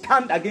will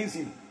stand against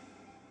him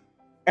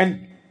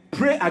and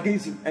pray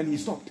against him. And he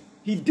stopped.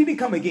 He didn't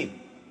come again.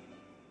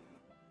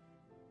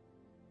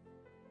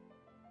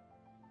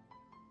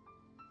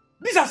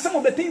 These are some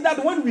of the things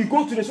that when we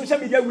go to the social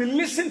media, we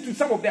listen to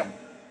some of them.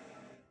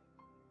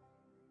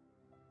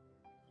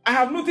 I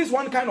have noticed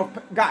one kind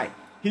of guy.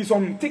 He's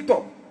on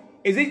TikTok.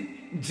 Is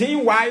it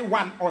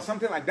JY1 or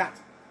something like that?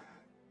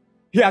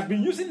 He has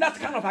been using that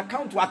kind of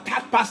account to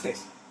attack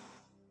pastors.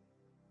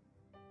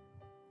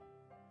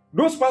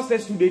 Those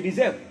pastors too, they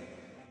deserve.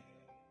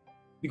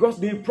 Because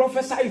they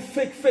prophesy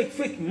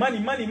fake,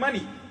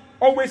 money.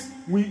 Always,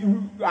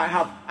 I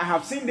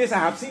have seen this, I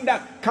have seen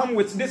that. Come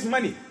with this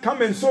money.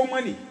 Come and sow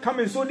money. Come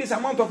and sow this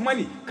amount of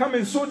money. Come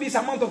and sow this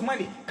amount of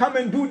money. Come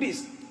and do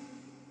this.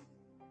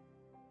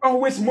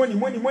 Always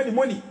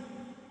money.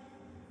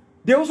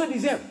 They also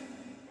deserve.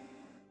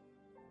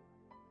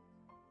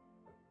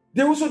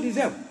 They also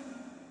deserve.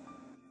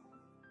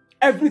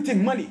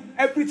 Everything money.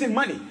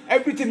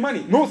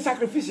 No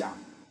sacrificial.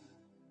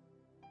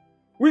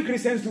 We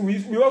Christians too,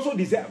 we also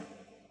deserve.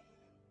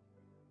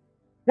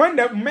 When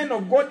the men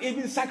of God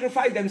even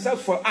sacrifice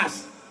themselves for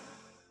us,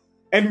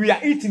 and we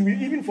are eating, we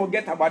even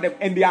forget about them,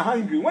 and they are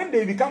hungry. When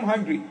they become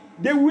hungry,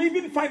 they will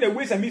even find a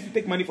ways and means to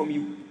take money from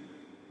you.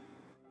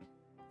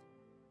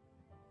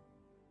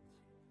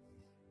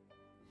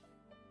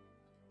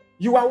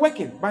 You are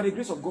working by the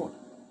grace of God.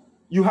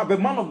 You have a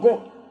man of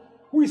God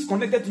who is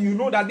connected to you. You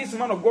know that this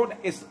man of God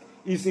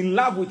is in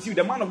love with you.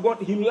 The man of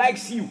God, he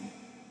likes you.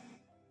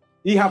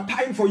 He have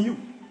time for you.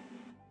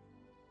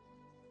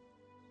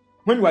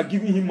 When you are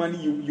giving him money,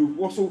 you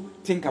also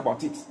think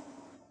about it.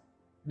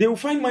 They will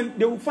find money,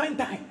 they will find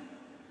time.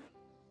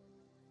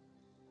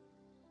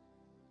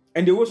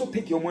 And they will also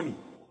take your money.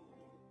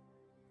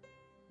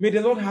 May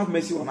the Lord have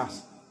mercy on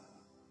us.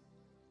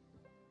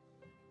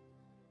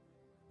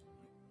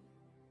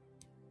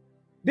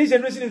 This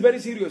generation is very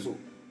serious. Oh.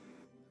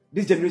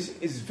 This generation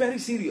is very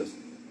serious.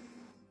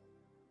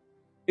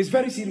 It's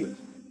very serious.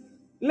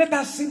 Let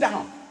us sit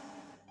down.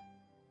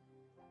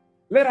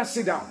 Let us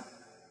sit down.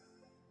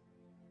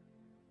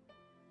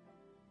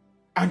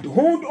 And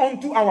hold on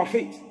to our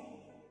faith.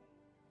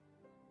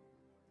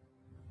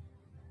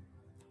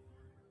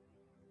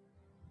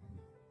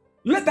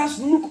 Let us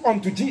look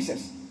unto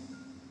Jesus,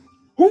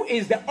 who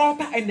is the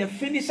author and the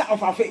finisher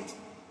of our faith.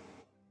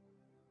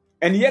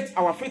 And yet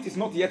our faith is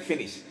not yet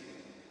finished.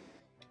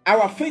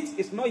 Our faith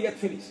is not yet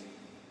finished.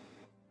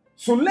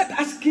 So let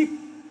us keep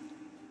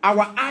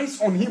our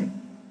eyes on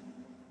him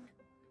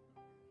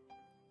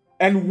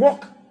and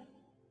walk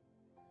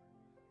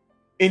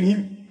in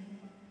him.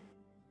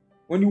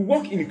 When you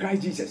walk in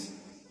Christ Jesus,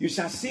 you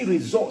shall see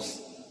results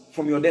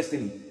from your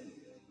destiny.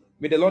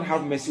 May the Lord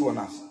have mercy on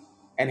us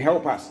and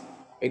help us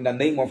in the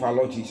name of our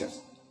Lord Jesus.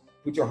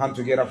 Put your hand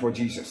together for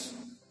Jesus.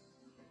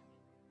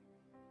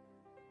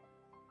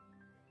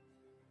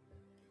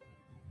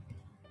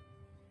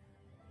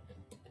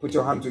 Put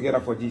your hand together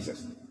for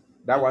Jesus.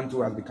 That one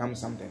too has become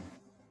something.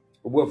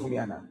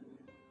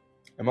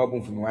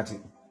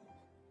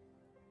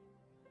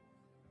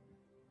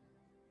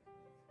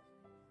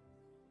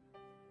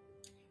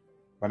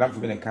 Madam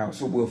for being a cow,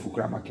 so well for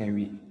grammar can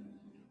we.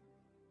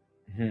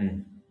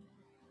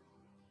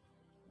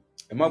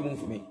 A mabum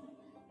for me.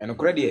 And a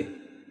credit,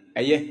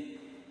 I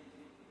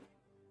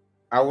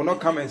will not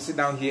come and sit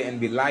down here and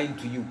be lying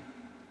to you.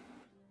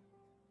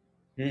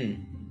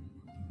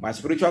 My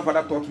spiritual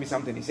father taught me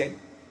something. He said,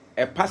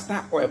 a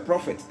pastor or a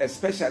prophet,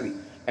 especially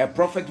a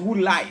prophet who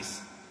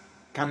lies,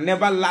 can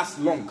never last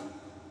long.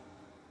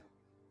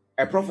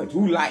 A prophet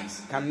who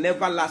lies can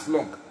never last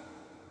long.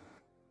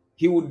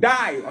 He will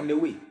die on the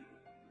way.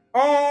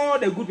 All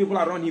the good people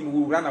around him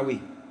will run away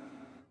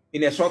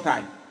in a short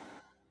time.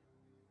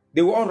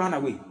 They will all run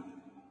away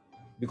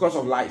because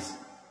of lies.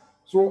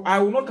 So I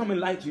will not come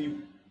and lie to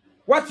you.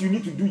 What you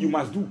need to do, you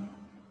must do.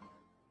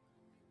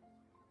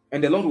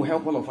 And the Lord will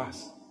help all of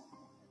us.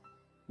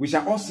 We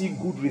shall all see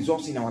good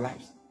results in our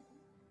lives.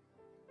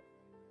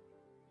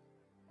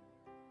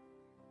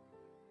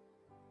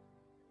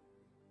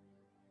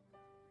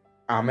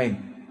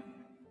 Amen.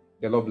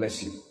 The Lord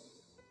bless you.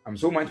 I'm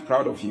so much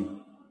proud of you.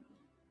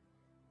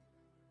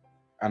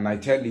 And I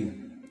tell you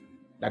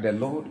that the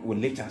Lord will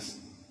lead us.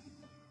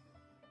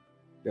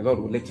 The Lord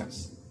will lead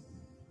us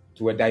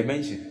to a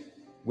dimension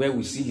where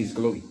we see his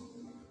glory.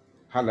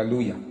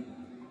 Hallelujah.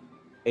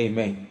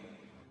 Amen.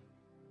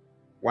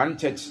 One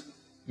church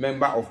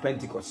member of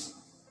Pentecost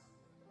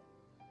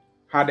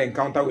had an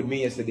encounter with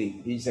me yesterday.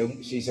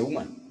 She's a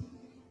woman.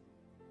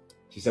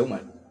 She's a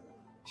woman.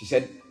 She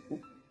said,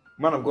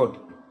 man of God,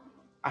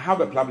 I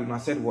have a problem. I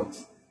said, what?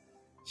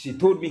 She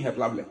told me her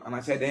problem. And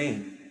I said,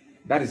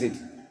 that is it.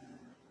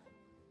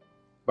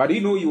 But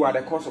you know you are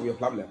the cause of your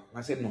problem.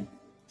 I said, no.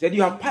 She said,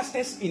 you have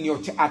pastors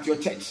at your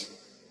church.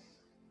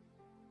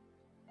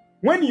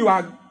 When you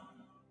are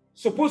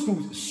supposed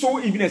to sow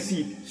even a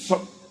seed,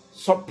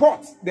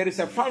 support, there is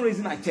a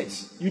fundraising at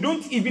church. You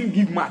don't even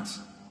give much.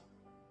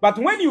 But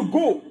when you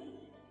go,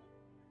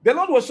 the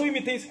Lord was showing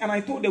me things, and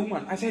I told the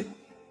woman, I said,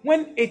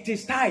 when it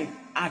is time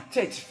at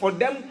church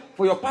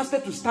for your pastor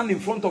to stand in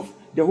front of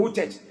the whole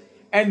church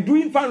and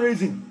doing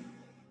fundraising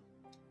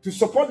to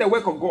support the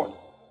work of God,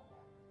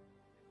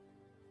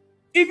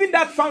 even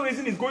that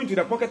fundraising is going to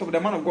the pocket of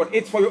the man of God.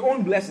 It's for your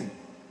own blessing.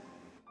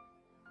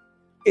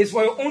 It's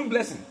for your own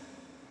blessing.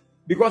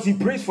 Because he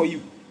prays for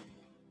you.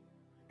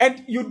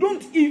 And you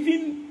don't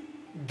even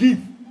give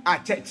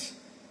at church.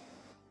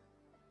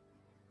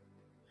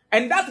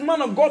 And that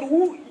man of God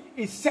who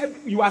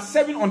you are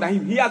serving under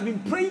him, he has been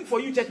praying for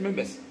you church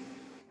members.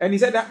 And he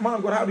said, that man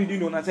of God, how did you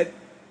know? And I said,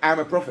 I am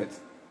a prophet.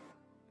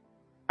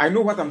 I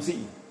know what I'm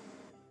saying.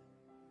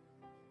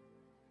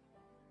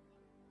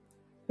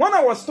 When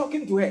I was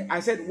talking to her, I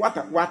said,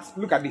 what?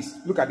 Look at this.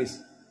 Look at this.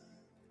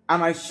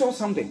 And I saw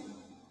something.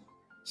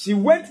 She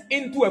went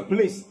into a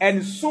place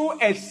and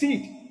sowed a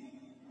seed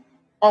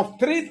of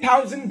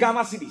 3,000 Ghana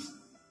cedis.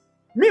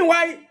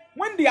 Meanwhile,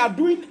 when they are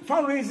doing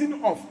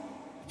fundraising of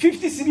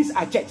 50 cedis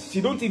at church,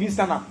 she don't even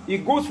stand up.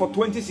 It goes for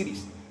 20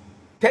 cedis,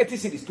 30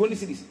 cedis, 20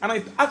 cedis. And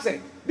I asked her,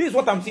 this is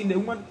what I'm seeing. The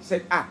woman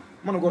said,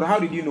 man of God, how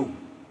did you know?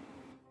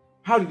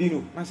 How did you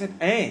know? And I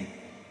said,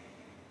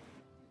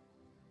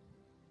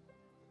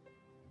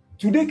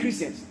 Today,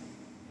 Christians,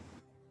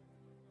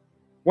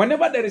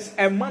 whenever there is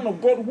a man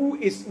of God who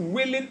is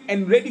willing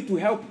and ready to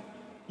help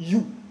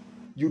you,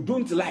 you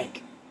don't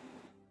like,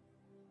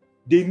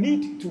 they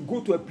need to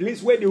go to a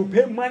place where they will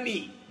pay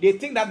money. They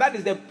think that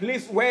is the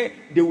place where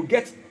they will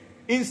get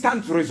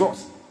instant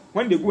results.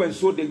 When they go and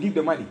sow, they give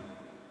the money.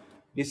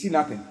 They see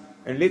nothing.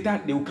 And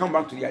later, they will come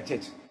back to their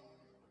church.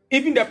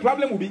 Even the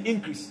problem will be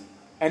increased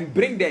and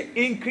bring the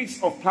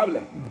increase of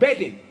problem,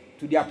 burden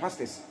to their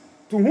pastors,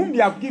 to whom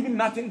they have given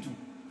nothing to.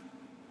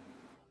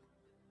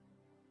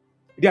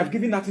 They have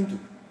given nothing to.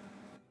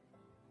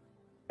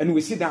 And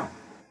we sit down.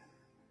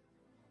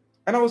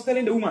 And I was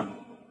telling the woman,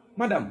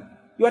 Madam,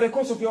 you are the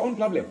cause of your own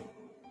problem.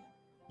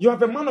 You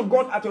have a man of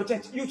God at your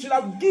church. You should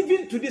have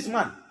given to this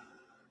man.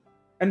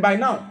 And by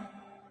now,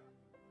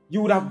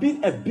 you would have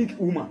been a big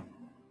woman.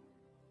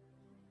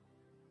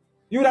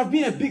 You would have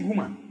been a big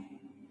woman.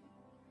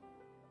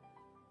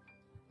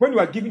 When you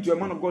are giving to a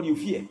man of God, you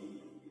fear.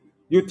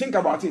 You think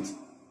about it.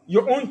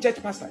 Your own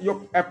church pastor,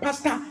 a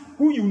pastor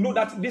who you know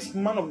that this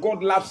man of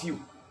God loves you.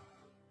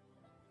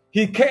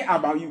 He cares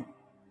about you.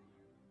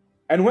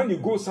 And when you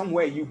go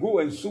somewhere, you go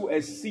and sow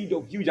a seed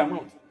of huge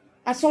amount.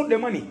 I saw the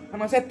money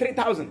and I said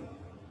 3,000.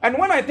 And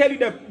when I tell you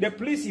the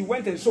place he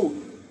went and sowed,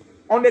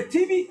 on the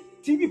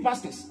TV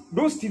pastors,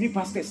 those TV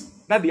pastors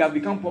that they have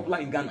become popular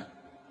in Ghana.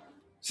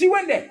 She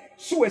went there,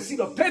 sowed a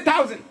seed of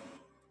 3,000.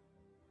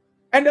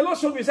 And the Lord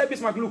showed me, said,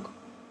 Bismark, look.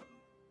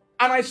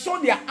 And I saw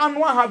their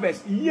annual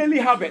harvest, yearly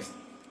harvest.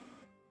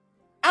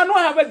 Annual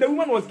harvest, the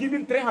woman was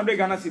giving 300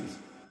 Ghana cedis.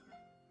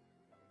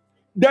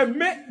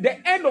 The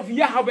end of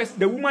year harvest,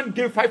 the woman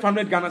gave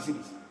 500 Ghana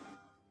cedis.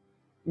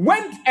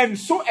 Went and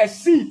sowed a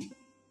seed.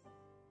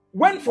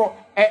 Went for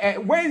a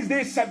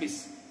Wednesday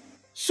service.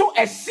 Sow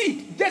a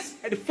seed. Just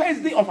at the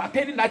first day of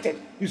attending that church,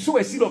 you sow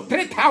a seed of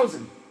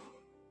 3,000.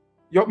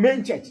 Your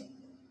main church.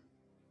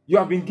 You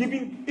have been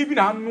giving, even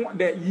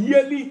the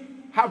yearly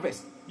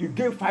harvest, you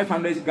gave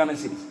 500 Ghana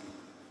cedis.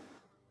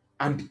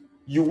 And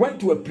you went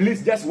to a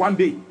place just one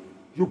day.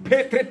 You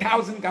paid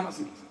 3,000 Ghana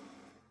cedis.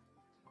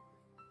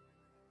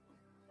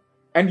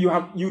 And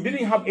you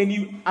didn't have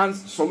any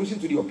solution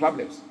to your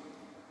problems.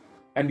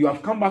 And you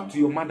have come back to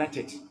your mother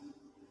church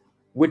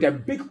with a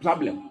big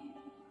problem.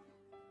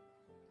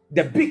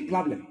 The big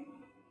problem.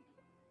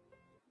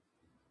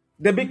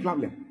 The big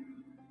problem.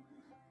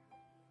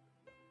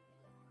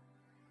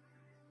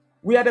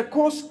 We are the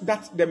cause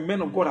that the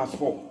men of God has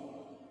fallen.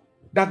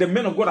 That the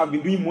men of God have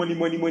been doing money.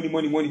 Money.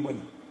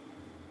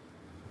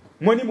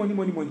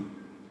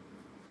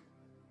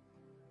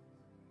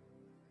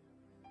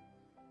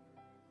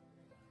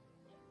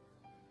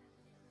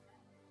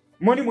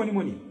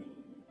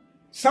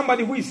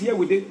 Somebody who is here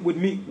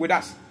with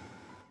us,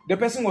 the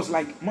person was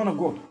like, man of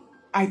God,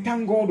 I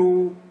thank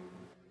God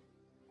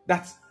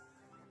that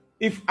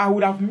if I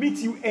would have met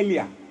you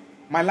earlier,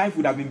 my life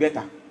would have been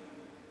better.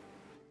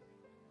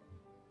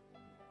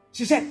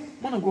 She said,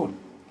 man of God,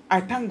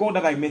 I thank God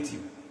that I met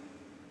you.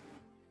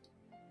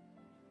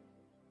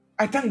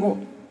 I thank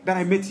God that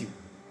I met you.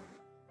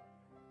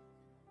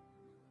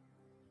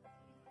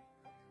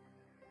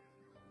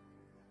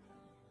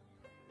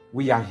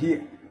 We are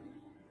here.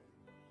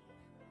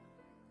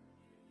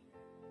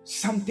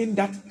 Something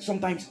that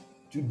sometimes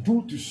to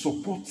do to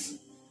support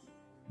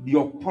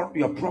your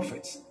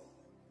prophets.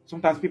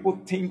 Sometimes people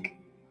think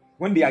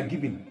when they are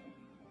giving,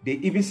 they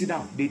even sit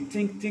down. They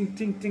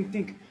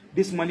think.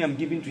 This money I'm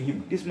giving to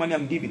him. This money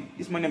I'm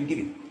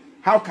giving.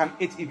 How can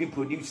it even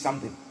produce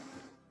something?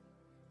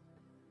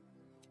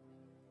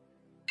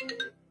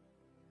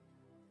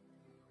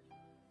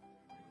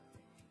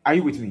 Are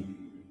you with me?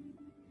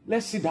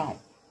 Let's sit down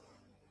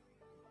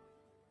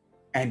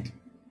and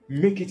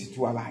make it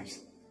to our lives.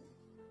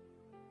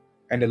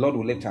 And the Lord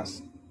will lift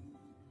us.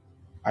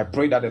 I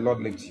pray that the Lord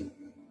lifts you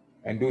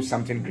and do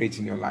something great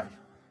in your life.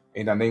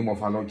 In the name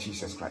of our Lord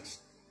Jesus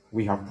Christ,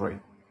 we have prayed.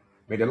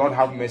 May the Lord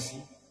have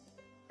mercy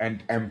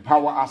and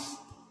empower us.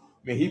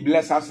 May he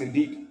bless us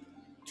indeed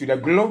to the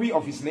glory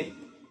of his name.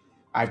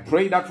 I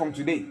pray that from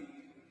today,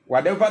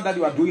 whatever that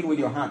you are doing with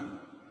your hand,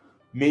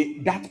 may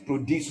that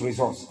produce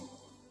results.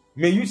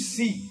 May you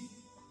see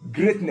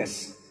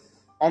greatness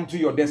unto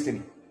your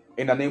destiny.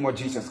 In the name of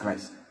Jesus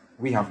Christ,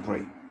 we have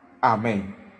prayed. Amen.